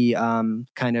at the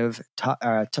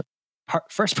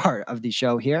first part of the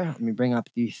show here, let me bring up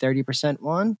the 30%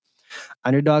 one.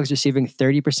 Underdogs receiving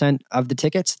 30% of the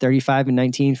tickets,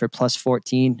 35-19 for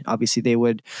 +14. Obviously, they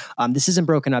would. This isn't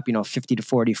broken up, 50-40,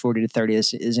 40-30.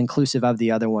 This is inclusive of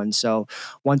the other one. So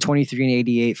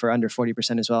 123-88 for under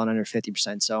 40% as well, and under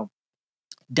 50%. So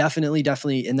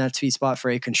definitely in that sweet spot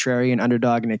for a contrarian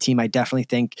underdog and a team I definitely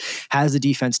think has the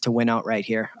defense to win outright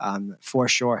here, for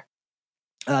sure.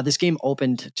 This game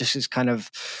opened just as kind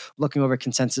of looking over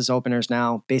consensus openers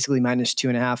now, basically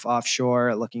 -2.5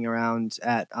 offshore, looking around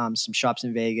at some shops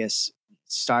in Vegas,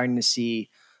 starting to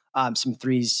see some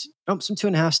threes, some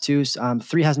 2.5s, twos.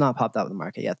 3 has not popped out of the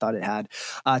market yet. Thought it had.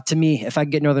 To me, if I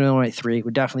could get Northern Illinois 3,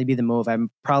 would definitely be the move. I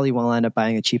probably will end up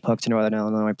buying a cheap hook to Northern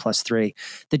Illinois +3.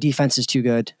 The defense is too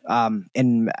good.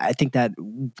 And I think that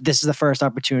this is the first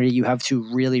opportunity you have to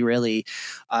really, really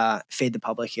fade the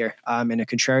public here. And a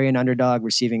contrarian underdog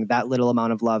receiving that little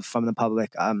amount of love from the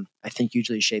public, I think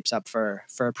usually shapes up for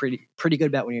a pretty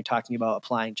good bet when you're talking about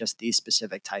applying just these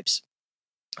specific types.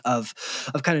 of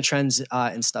kind of trends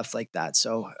and stuff like that.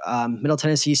 So Middle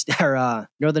Tennessee or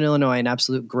Northern Illinois, an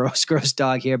absolute gross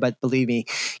dog here, but believe me,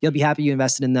 you'll be happy you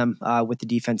invested in them with the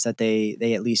defense that they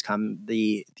at least come.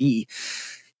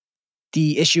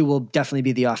 The issue will definitely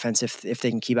be the offense if they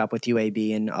can keep up with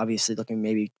UAB, and obviously looking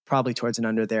maybe probably towards an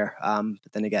under there.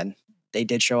 But then again, they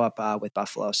did show up with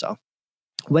Buffalo. So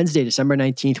Wednesday, December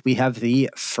 19th, we have the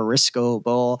Frisco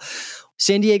Bowl.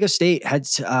 San Diego State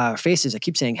faces, I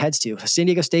keep saying heads to, San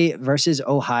Diego State versus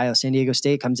Ohio. San Diego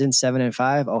State comes in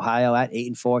 7-5, Ohio at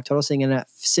 8-4, total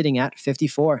sitting at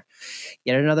 54.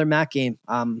 Yet another MAC game.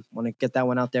 Want to get that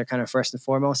one out there kind of first and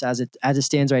foremost. As it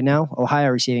stands right now, Ohio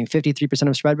receiving 53%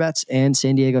 of spread bets and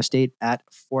San Diego State at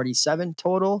 47,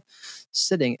 total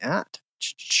sitting at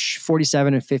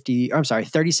 47 and 50. I'm sorry,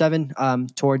 37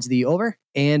 towards the over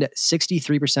and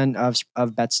 63%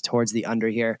 of bets towards the under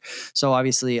here. So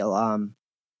obviously,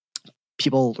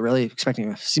 people really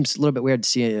expecting. Seems a little bit weird to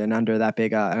see an under that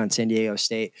big on San Diego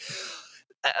State.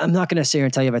 I'm not going to sit here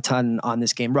and tell you a ton on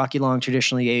this game. Rocky Long,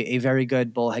 traditionally a very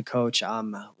good Bull head coach.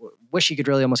 Wish he could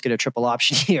really almost get a triple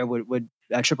option here. Would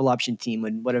a triple option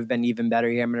team would have been even better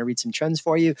here. I'm going to read some trends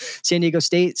for you. San Diego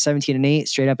State 17-8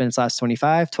 straight up in its last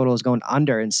 25. Total is going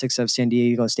under in 6 of San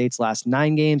Diego State's last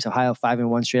 9 games. Ohio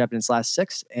 5-1 straight up in its last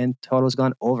 6, and total has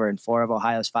gone over in 4 of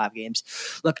Ohio's 5 games.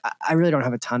 Look, I really don't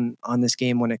have a ton on this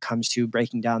game when it comes to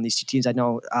breaking down these two teams. I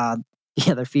know.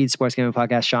 Their feed Sports Gaming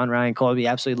Podcast, Sean, Ryan, Colby,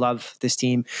 absolutely love this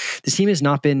team. This team has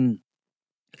not been,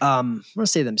 I want to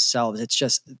say themselves. It's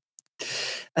just,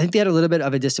 I think they had a little bit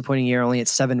of a disappointing year, only at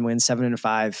 7 wins,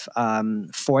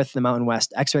 7-5, fourth in the Mountain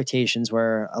West. Expectations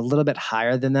were a little bit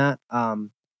higher than that.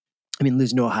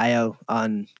 Losing to Ohio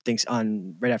on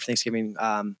right after Thanksgiving,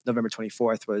 November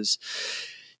 24th was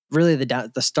really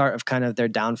the start of kind of their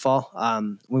downfall.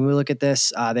 When we look at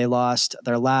this, they lost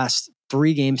their last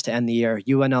 3 games to end the year.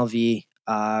 UNLV,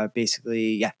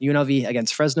 UNLV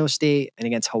against Fresno State and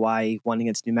against Hawaii, 1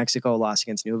 against New Mexico, lost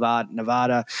against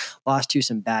Nevada, lost to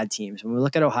some bad teams. When we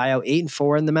look at Ohio,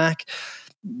 8-4 in the MAC,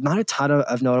 not a ton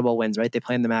of notable wins, right? They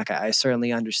play in the MAC. I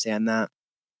certainly understand that.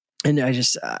 And I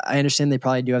understand they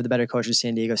probably do have the better coach of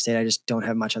San Diego State. I just don't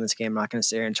have much on this game. I'm not going to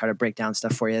sit here and try to break down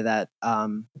stuff for you that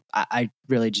I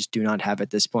really just do not have at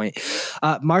this point.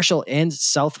 Marshall and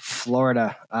South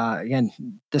Florida. Again,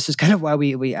 this is kind of why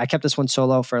I kept this one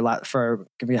solo for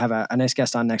we have a nice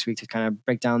guest on next week to kind of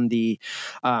break down the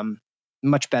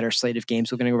much better slate of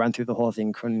games. We're going to run through the whole thing,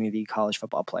 including the college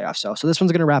football playoff. So this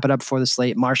one's going to wrap it up for the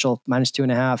slate. Marshall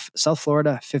 -2.5. South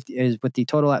Florida 50 is with the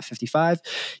total at 55.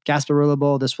 Gasparilla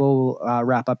Bowl. This will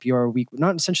wrap up your week,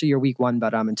 not essentially your week 1,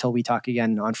 but until we talk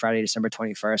again on Friday, December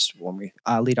 21st, when we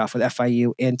lead off with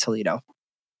FIU and Toledo.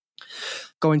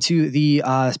 Going to the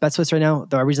bet splits right now.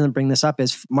 The reason to bring this up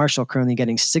is Marshall currently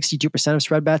getting 62% of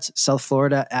spread bets. South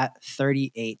Florida at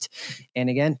 38. And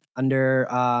again, under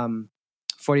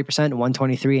 40%,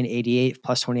 123 and 88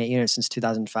 plus 28 units since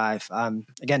 2005.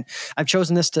 Again, I've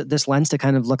chosen this lens to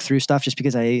kind of look through stuff just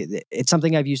because it's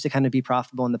something I've used to kind of be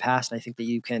profitable in the past. And I think that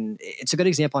it's a good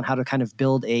example on how to kind of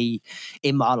build a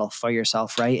model for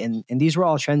yourself. Right. And these were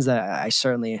all trends that I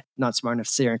certainly not smart enough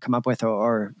to sit here and come up with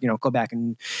or go back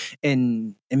and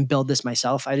build this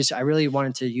myself. I really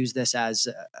wanted to use this as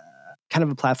kind of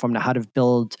a platform to how to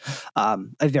build a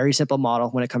very simple model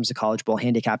when it comes to college bowl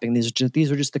handicapping. These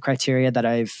are just the criteria that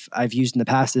I've used in the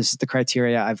past. This is the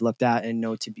criteria I've looked at and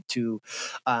know to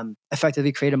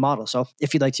effectively create a model. So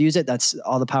if you'd like to use it, that's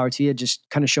all the power to you. Just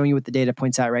kind of showing you what the data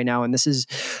points at right now. And this is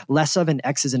less of an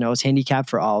X's and O's handicap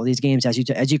for all of these games, as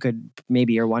you could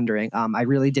maybe you're wondering. I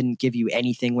really didn't give you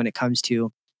anything when it comes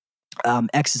to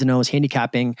X's and O's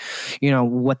handicapping,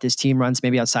 what this team runs,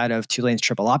 maybe outside of Tulane's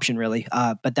triple option, really.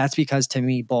 But that's because to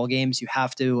me, bowl games, you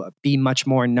have to be much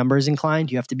more numbers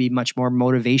inclined. You have to be much more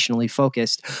motivationally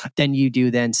focused than you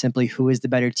do then simply who is the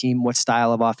better team, what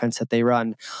style of offense that they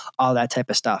run, all that type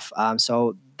of stuff.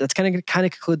 So that's kind of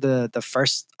conclude the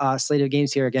first slate of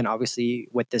games here. Again, obviously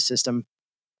with this system,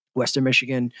 Western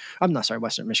Michigan,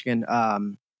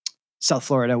 South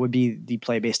Florida would be the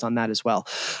play based on that as well.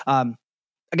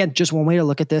 Again, just one way to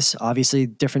look at this. Obviously,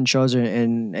 different shows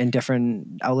and different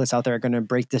outlets out there are going to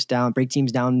break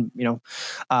teams down,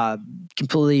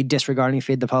 completely disregarding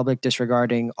Fade the Public,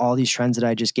 disregarding all these trends that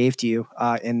I just gave to you.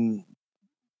 And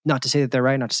not to say that they're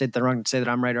right, not to say that they're wrong, to say that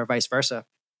I'm right or vice versa.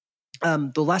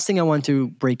 The last thing I want to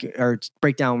break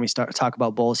down when we talk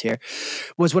about bowls here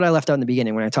was what I left out in the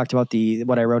beginning when I talked about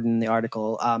what I wrote in the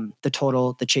article,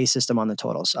 the chase system on the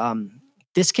totals.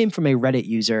 This came from a Reddit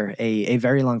user a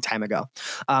very long time ago.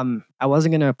 I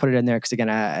wasn't going to put it in there because, again,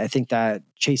 I think that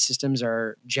chase systems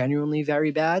are genuinely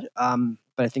very bad.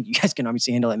 But but I think you guys can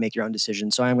obviously handle it and make your own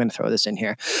decision. So I'm going to throw this in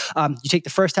here. You take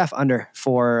the first half under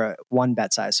for one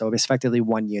bet size. So it's effectively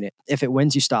 1 unit. If it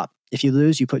wins, you stop. If you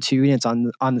lose, you put 2 units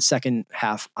on the second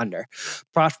half under.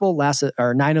 Profitable 9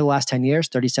 of the last 10 years,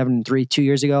 37-3 2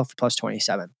 years ago for plus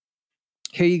 27.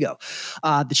 Here you go.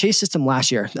 The chase system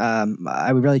last year,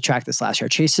 I would really track this last year.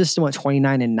 Chase system went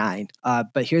 29-9.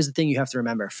 But here's the thing you have to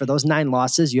remember. For those 9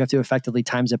 losses, you have to effectively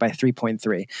times it by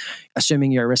 3.3,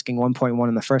 assuming you're risking 1.1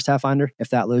 in the first half under.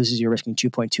 If that loses, you're risking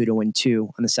 2.2 to win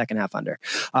 2 on the second half under.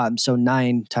 So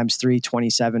 9 times 3,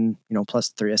 27, plus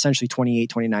 3, essentially 28,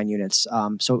 29 units.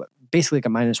 So basically like a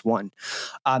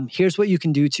 -1. Here's what you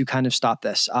can do to kind of stop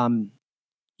this.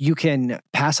 You can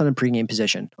pass on a pregame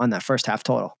position on that first half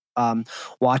total.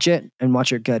 Watch it and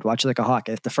watch it good. Watch it like a hawk.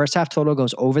 If the first half total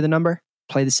goes over the number,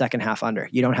 play the second half under.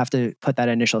 You don't have to put that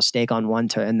initial stake on 1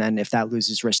 and then if that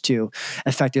loses, risk 2,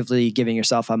 effectively giving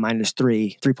yourself a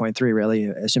 -3, 3.3 really,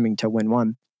 assuming to win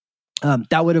 1.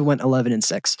 That would have went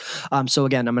 11-6. So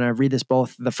again, I'm going to read this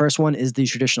both. The first one is the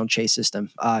traditional chase system.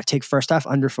 Take first half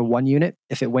under for 1 unit.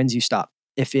 If it wins, you stop.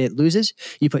 If it loses,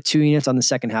 you put 2 units on the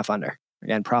second half under.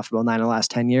 Again, profitable 9 of the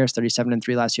last 10 years,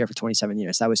 37-3 last year for 27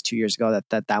 units. That was 2 years ago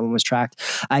that one was tracked.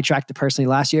 I tracked it personally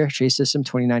last year, chase system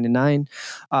 29-9.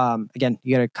 Again,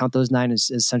 you got to count those 9 as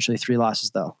essentially 3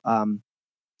 losses though.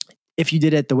 If you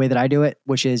did it the way that I do it,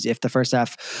 which is if the first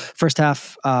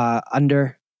half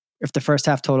under, if the first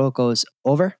half total goes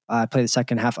over, play the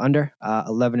second half under,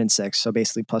 11-6. So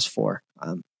basically +4.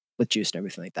 With juice and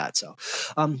everything like that. So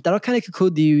that'll kind of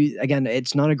conclude again,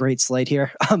 it's not a great slate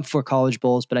here for college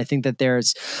bowls, but I think that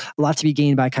there's a lot to be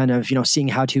gained by kind of, seeing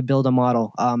how to build a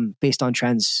model based on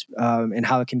trends and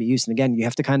how it can be used. And again, you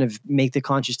have to kind of make the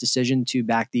conscious decision to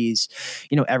back these,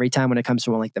 every time when it comes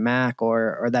to one like the MAC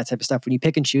or that type of stuff. When you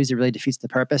pick and choose, it really defeats the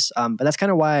purpose. But that's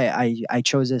kind of why I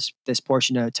chose this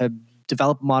portion to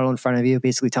develop a model in front of you,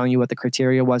 basically telling you what the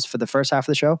criteria was for the first half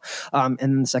of the show. And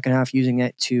then the second half using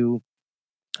it to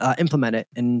implement it.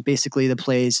 And basically the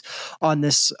plays on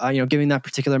this, giving that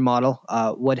particular model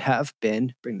would have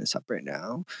been, bring this up right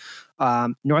now,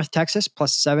 North Texas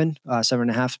 +7,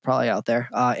 7.5 probably out there.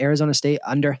 Arizona State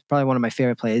under, probably one of my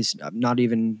favorite plays, not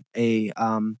even a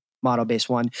model-based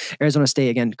one. Arizona State,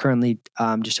 again, currently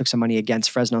just took some money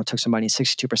against Fresno, took some money,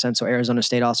 62%. So Arizona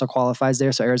State also qualifies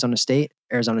there. So Arizona State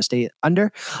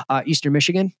under. Eastern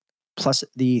Michigan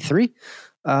 +3.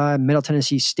 Middle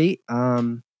Tennessee State,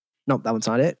 nope, that one's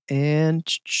not it. And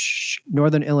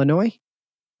Northern Illinois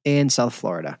and South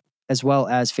Florida, as well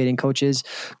as fading coaches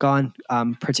gone,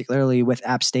 particularly with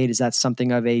App State. Is that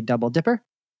something of a double dipper?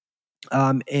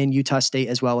 And Utah State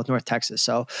as well with North Texas.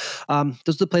 So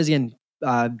those are the plays again.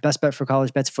 Best bet for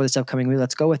college bets for this upcoming week.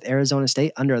 Let's go with Arizona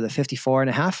State under the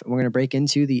 54.5. And we're going to break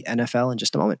into the NFL in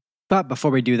just a moment. But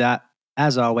before we do that,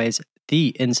 as always,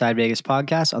 the Inside Vegas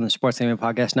podcast on the Sports Gaming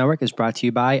Podcast Network is brought to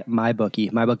you by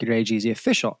MyBookie. MyBookie.ag is the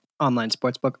official online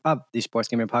sportsbook of the Sports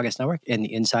Gaming Podcast Network and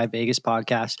the Inside Vegas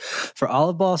podcast. For all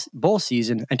of bowl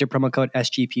season, enter promo code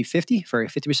SGP50 for a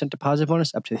 50% deposit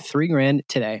bonus up to $3,000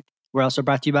 today. We're also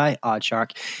brought to you by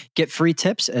OddsShark. Get free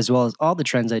tips as well as all the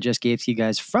trends I just gave to you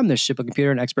guys from their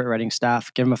supercomputer and expert writing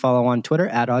staff. Give them a follow on Twitter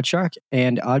at OddsShark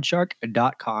and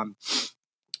oddshark.com.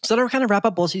 So that'll kind of wrap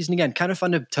up bowl season again. Kind of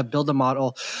fun to build a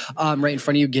model right in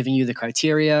front of you, giving you the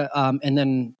criteria and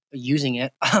then using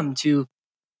it to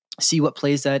see what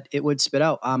plays that it would spit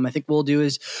out. I think what we'll do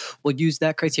is we'll use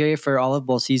that criteria for all of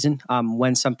bowl season.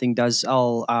 When something does,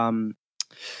 I'll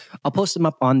post them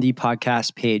up on the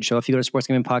podcast page. So if you go to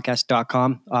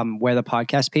sportsgamingpodcast.com, where the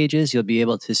podcast page is, you'll be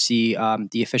able to see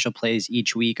the official plays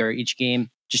each week or each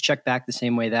game. Just check back the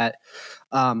same way that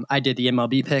I did the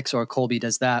MLB picks or Colby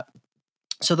does that.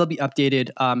 So they'll be updated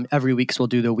every week. So we'll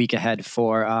do the week ahead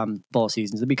for bowl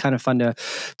seasons. It'll be kind of fun to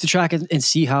track and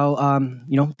see how,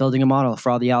 building a model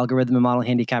for all the algorithm and model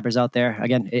handicappers out there.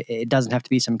 Again, it doesn't have to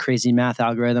be some crazy math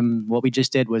algorithm. What we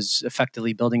just did was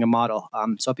effectively building a model. So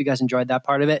I hope you guys enjoyed that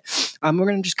part of it. We're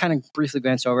going to just kind of briefly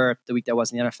glance over the week that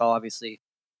was in the NFL, obviously.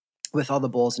 With all the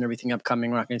bowls and everything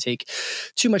upcoming, we're not going to take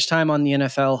too much time on the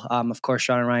NFL. Of course,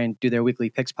 Sean and Ryan do their weekly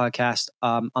picks podcast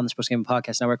on the Sports Gaming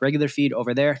Podcast Network, regular feed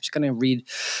over there. Just going to read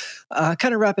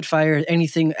kind of rapid fire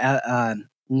anything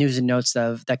news and notes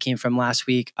that came from last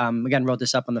week. Again, wrote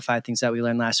this up on the 5 things that we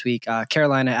learned last week.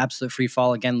 Carolina, absolute free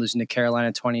fall again, losing to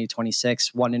Carolina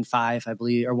 20-26, 1-5, I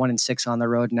believe, or 1-6 on the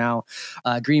road now.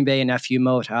 Green Bay and FU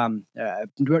mode.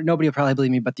 Nobody will probably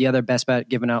believe me, but the other best bet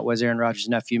given out was Aaron Rodgers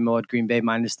and FU mode. Green Bay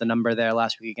minus the number there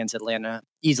last week against Atlanta,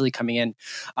 easily coming in.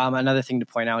 Another thing to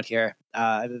point out here,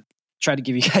 try to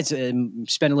give you guys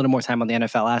spend a little more time on the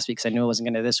NFL last week because I knew it wasn't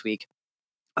going to this week.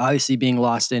 Obviously, being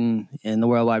lost in the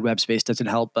World Wide Web space doesn't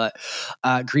help, but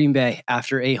Green Bay,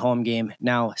 after a home game,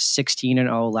 now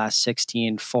 16-0, last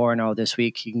 16, 4-0 this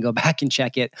week. You can go back and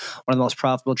check it. One of the most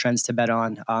profitable trends to bet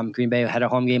on. Green Bay had a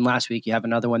home game last week. You have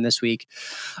another one this week.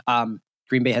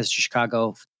 Green Bay has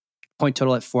Chicago. Point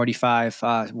total at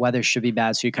 45. Weather should be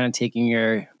bad, so you're kind of taking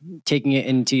it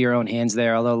into your own hands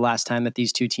there. Although last time that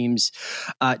these two teams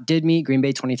did meet, Green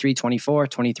Bay 23-24,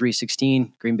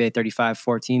 23-16, Green Bay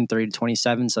 35-14,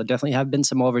 30-27. So definitely have been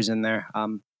some overs in there.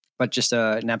 But just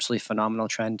an absolutely phenomenal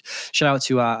trend. Shout out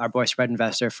to our boy Spread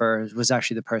Investor was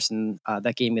actually the person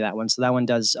that gave me that one. So that one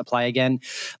does apply again.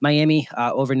 Miami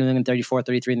over New England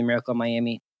 34-33 in the Miracle of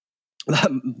Miami.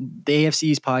 The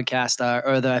AFC's podcast,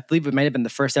 I believe it might have been the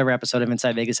first ever episode of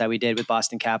Inside Vegas that we did with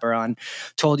Boston Capper on,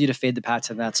 told you to fade the Pats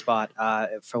in that spot.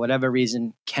 For whatever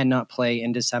reason, cannot play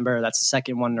in December. That's the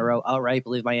second one in a row outright. I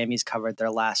believe Miami's covered their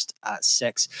last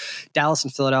 6. Dallas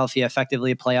and Philadelphia,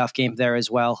 effectively a playoff game there as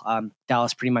well.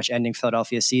 Dallas pretty much ending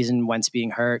Philadelphia's season, Wentz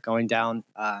being hurt, going down.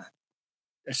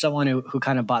 Someone who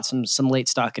kind of bought some late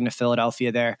stock into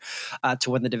Philadelphia there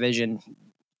to win the division.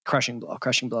 Crushing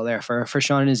blow there for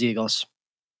Sean and his Eagles.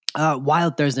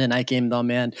 Wild Thursday night game though,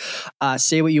 man.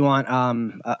 Say what you want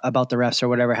about the refs or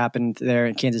whatever happened there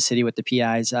in Kansas City with the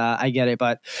PIs. I get it,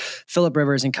 but Phillip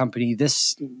Rivers and company,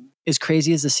 this as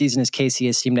crazy as the season as KC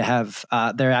has seemed to have,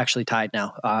 they're actually tied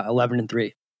now,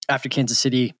 11-3 after Kansas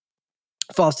City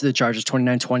falls to the Chargers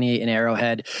 29-28 in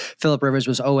Arrowhead. Phillip Rivers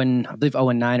was 0-9 or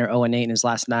 0-8 in his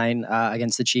last 9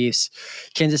 against the Chiefs.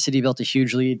 Kansas City built a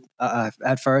huge lead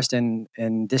at first, and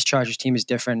this Chargers team is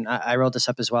different. I wrote this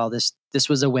up as well. This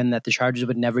was a win that the Chargers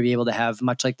would never be able to have,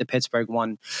 much like the Pittsburgh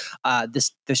one.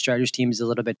 This Chargers team is a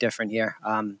little bit different here.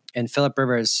 And Phillip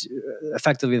Rivers,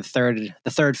 effectively the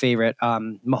third favorite.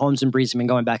 Mahomes and Breeze have been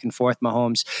going back and forth.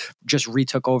 Mahomes just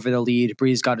retook over the lead.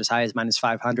 Breeze got as high as minus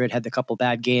 500, had a couple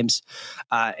bad games.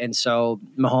 And so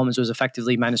Mahomes was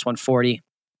effectively minus 140.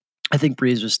 I think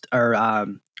Breeze was,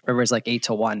 Rivers like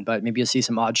 8-1, but maybe you'll see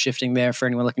some odd shifting there for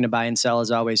anyone looking to buy and sell.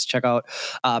 As always, check out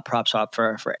Prop Swap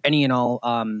for any and all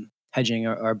hedging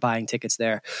or buying tickets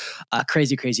there.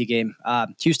 Crazy game.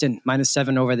 Houston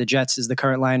 -7 over the Jets is the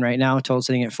current line right now. Total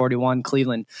sitting at 41.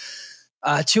 Cleveland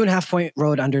 2.5 point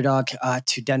road underdog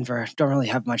to Denver. Don't really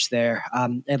have much there.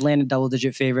 Atlanta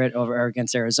double-digit favorite over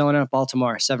against Arizona.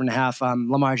 Baltimore 7.5.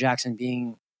 Lamar Jackson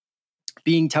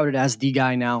being touted as the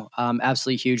guy now.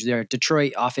 Absolutely huge there.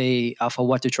 Detroit off of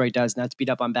what Detroit does, and that's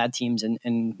beat up on bad teams,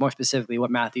 and more specifically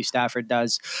what Matthew Stafford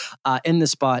does in the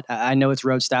spot. I know it's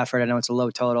road Stafford. I know it's a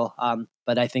low total,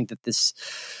 but I think that this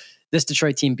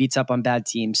Detroit team beats up on bad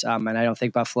teams, and I don't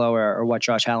think Buffalo or what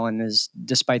Josh Allen is,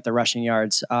 despite the rushing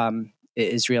yards,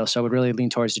 is real. So I would really lean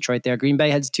towards Detroit there. Green Bay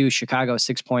heads to Chicago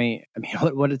 6 point. I mean,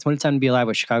 what a time to be alive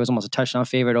with. Chicago's almost a touchdown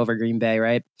favorite over Green Bay,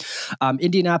 right?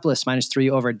 Indianapolis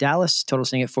 -3 over Dallas. Total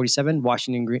staying at 47.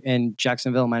 Washington and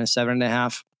Jacksonville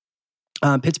 -7.5.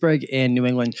 Pittsburgh and New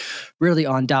England really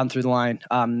on down through the line.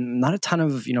 Not a ton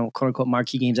of, quote unquote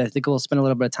marquee games. I think we'll spend a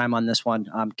little bit of time on this one.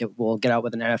 We'll get out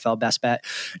with an NFL best bet.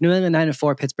 New England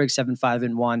 9-4, Pittsburgh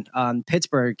 7-5-1.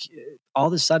 Pittsburgh, all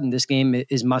of a sudden this game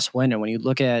is must win. And when you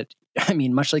look at,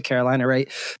 much like Carolina, right?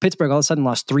 Pittsburgh all of a sudden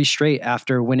lost 3 straight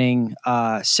after winning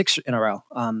 6 in a row.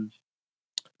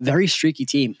 Very streaky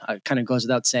team. Kind of goes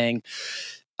without saying.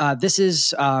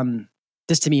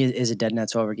 This to me is a dead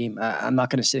nuts over game. I'm not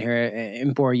going to sit here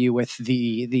and bore you with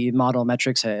the model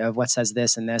metrics of what says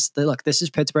this and this. Look, this is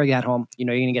Pittsburgh at home. You're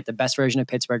going to get the best version of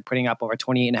Pittsburgh putting up over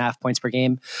 28.5 points per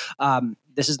game.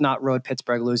 This is not road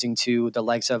Pittsburgh losing to the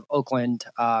likes of Oakland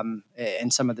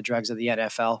and some of the dregs of the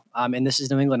NFL. And this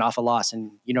is New England off a loss.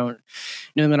 And New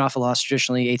England off a loss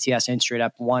traditionally, ATS ain't straight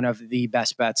up one of the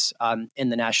best bets in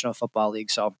the National Football League.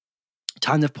 So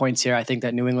tons of points here. I think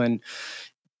that New England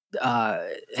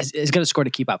is going to score to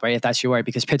keep up, right? If that's your word,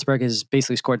 because Pittsburgh has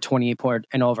basically scored 28 point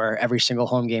and over every single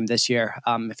home game this year.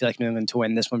 I feel like New England to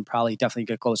win this one probably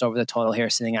definitely goes over the total here,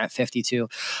 sitting at 52.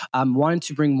 Wanted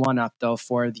to bring one up though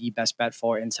for the best bet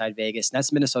for Inside Vegas, and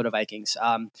that's Minnesota Vikings.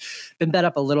 Been bet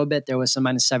up a little bit. There was some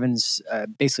 -7s.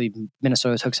 Basically,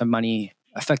 Minnesota took some money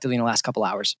effectively in the last couple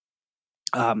hours.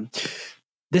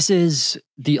 This is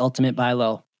the ultimate buy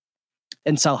low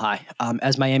and sell high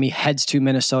as Miami heads to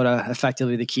Minnesota.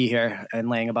 Effectively the key here, and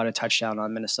laying about a touchdown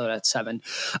on Minnesota at 7.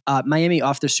 Miami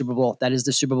off the Super Bowl. That is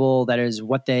the Super Bowl. That is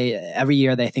what every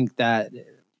year they think that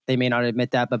they may not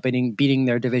admit that, but beating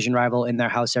their division rival in their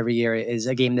house every year is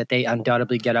a game that they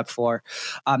undoubtedly get up for.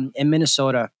 In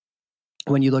Minnesota,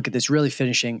 when you look at this, really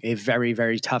finishing a very,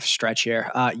 very tough stretch here.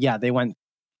 They went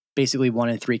basically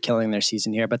 1-3 killing their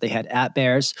season here, but they had at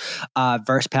Bears,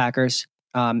 versus Packers,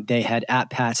 They had at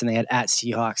Pats and they had at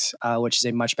Seahawks, which is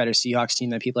a much better Seahawks team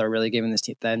than people are really giving this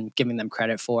team than giving them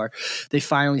credit for. They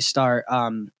finally start,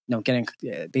 getting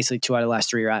basically 2 out of the last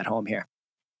 3 are at home here.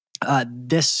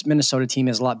 This Minnesota team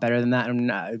is a lot better than that.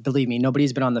 And believe me,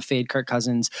 nobody's been on the fade Kirk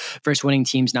Cousins versus winning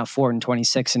teams now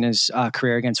 4-26 in his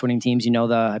career against winning teams.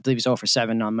 I believe he's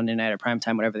 0-7 on Monday night or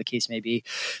primetime, whatever the case may be.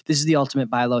 This is the ultimate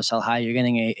buy low, sell high. You're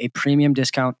getting a premium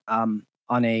discount on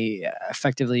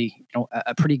effectively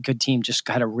a pretty good team. Just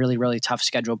had a really, really tough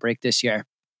schedule break this year,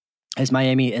 as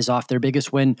Miami is off their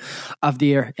biggest win of the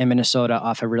year, and Minnesota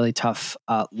off a really tough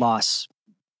loss.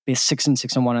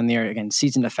 6-6-1 on the year. Again,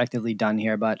 season effectively done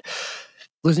here, but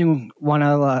winning one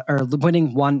out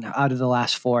of the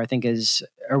last 4, I think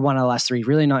or 1 out of the last 3,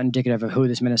 really not indicative of who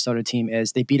this Minnesota team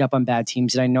is. They beat up on bad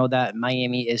teams, and I know that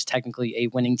Miami is technically a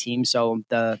winning team, so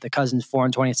the Cousins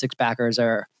 4-26 backers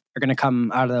are going to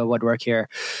come out of the woodwork here.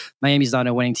 Miami's not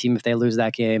a winning team. If they lose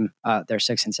that game, they're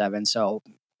 6-7. So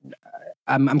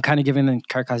I'm kind of giving the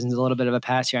Kirk Cousins a little bit of a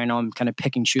pass here. I know I'm kind of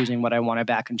choosing what I want to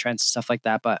back in trends and stuff like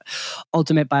that, but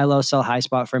ultimate buy low, sell high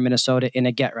spot for Minnesota in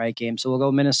a get right game. So we'll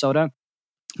go Minnesota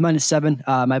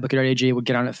 -7. My book.ag would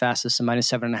get on it fastest. So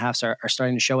 -7.5 are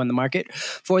starting to show in the market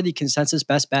for the consensus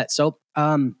best bet. So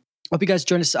hope you guys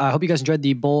join us. I hope you guys enjoyed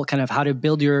the bowl, kind of how to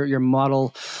build your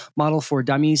model for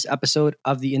dummies episode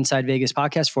of the Inside Vegas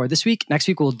podcast for this week. Next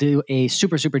week, we'll do a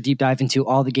super, super deep dive into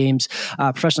all the games.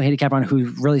 Professional handicapper on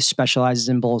who really specializes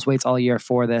in bowls, waits all year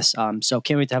for this. So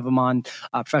can't wait to have him on.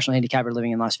 Professional handicapper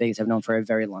living in Las Vegas, I've known for a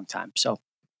very long time. So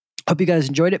hope you guys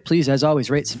enjoyed it. Please, as always,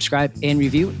 rate, subscribe, and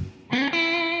review.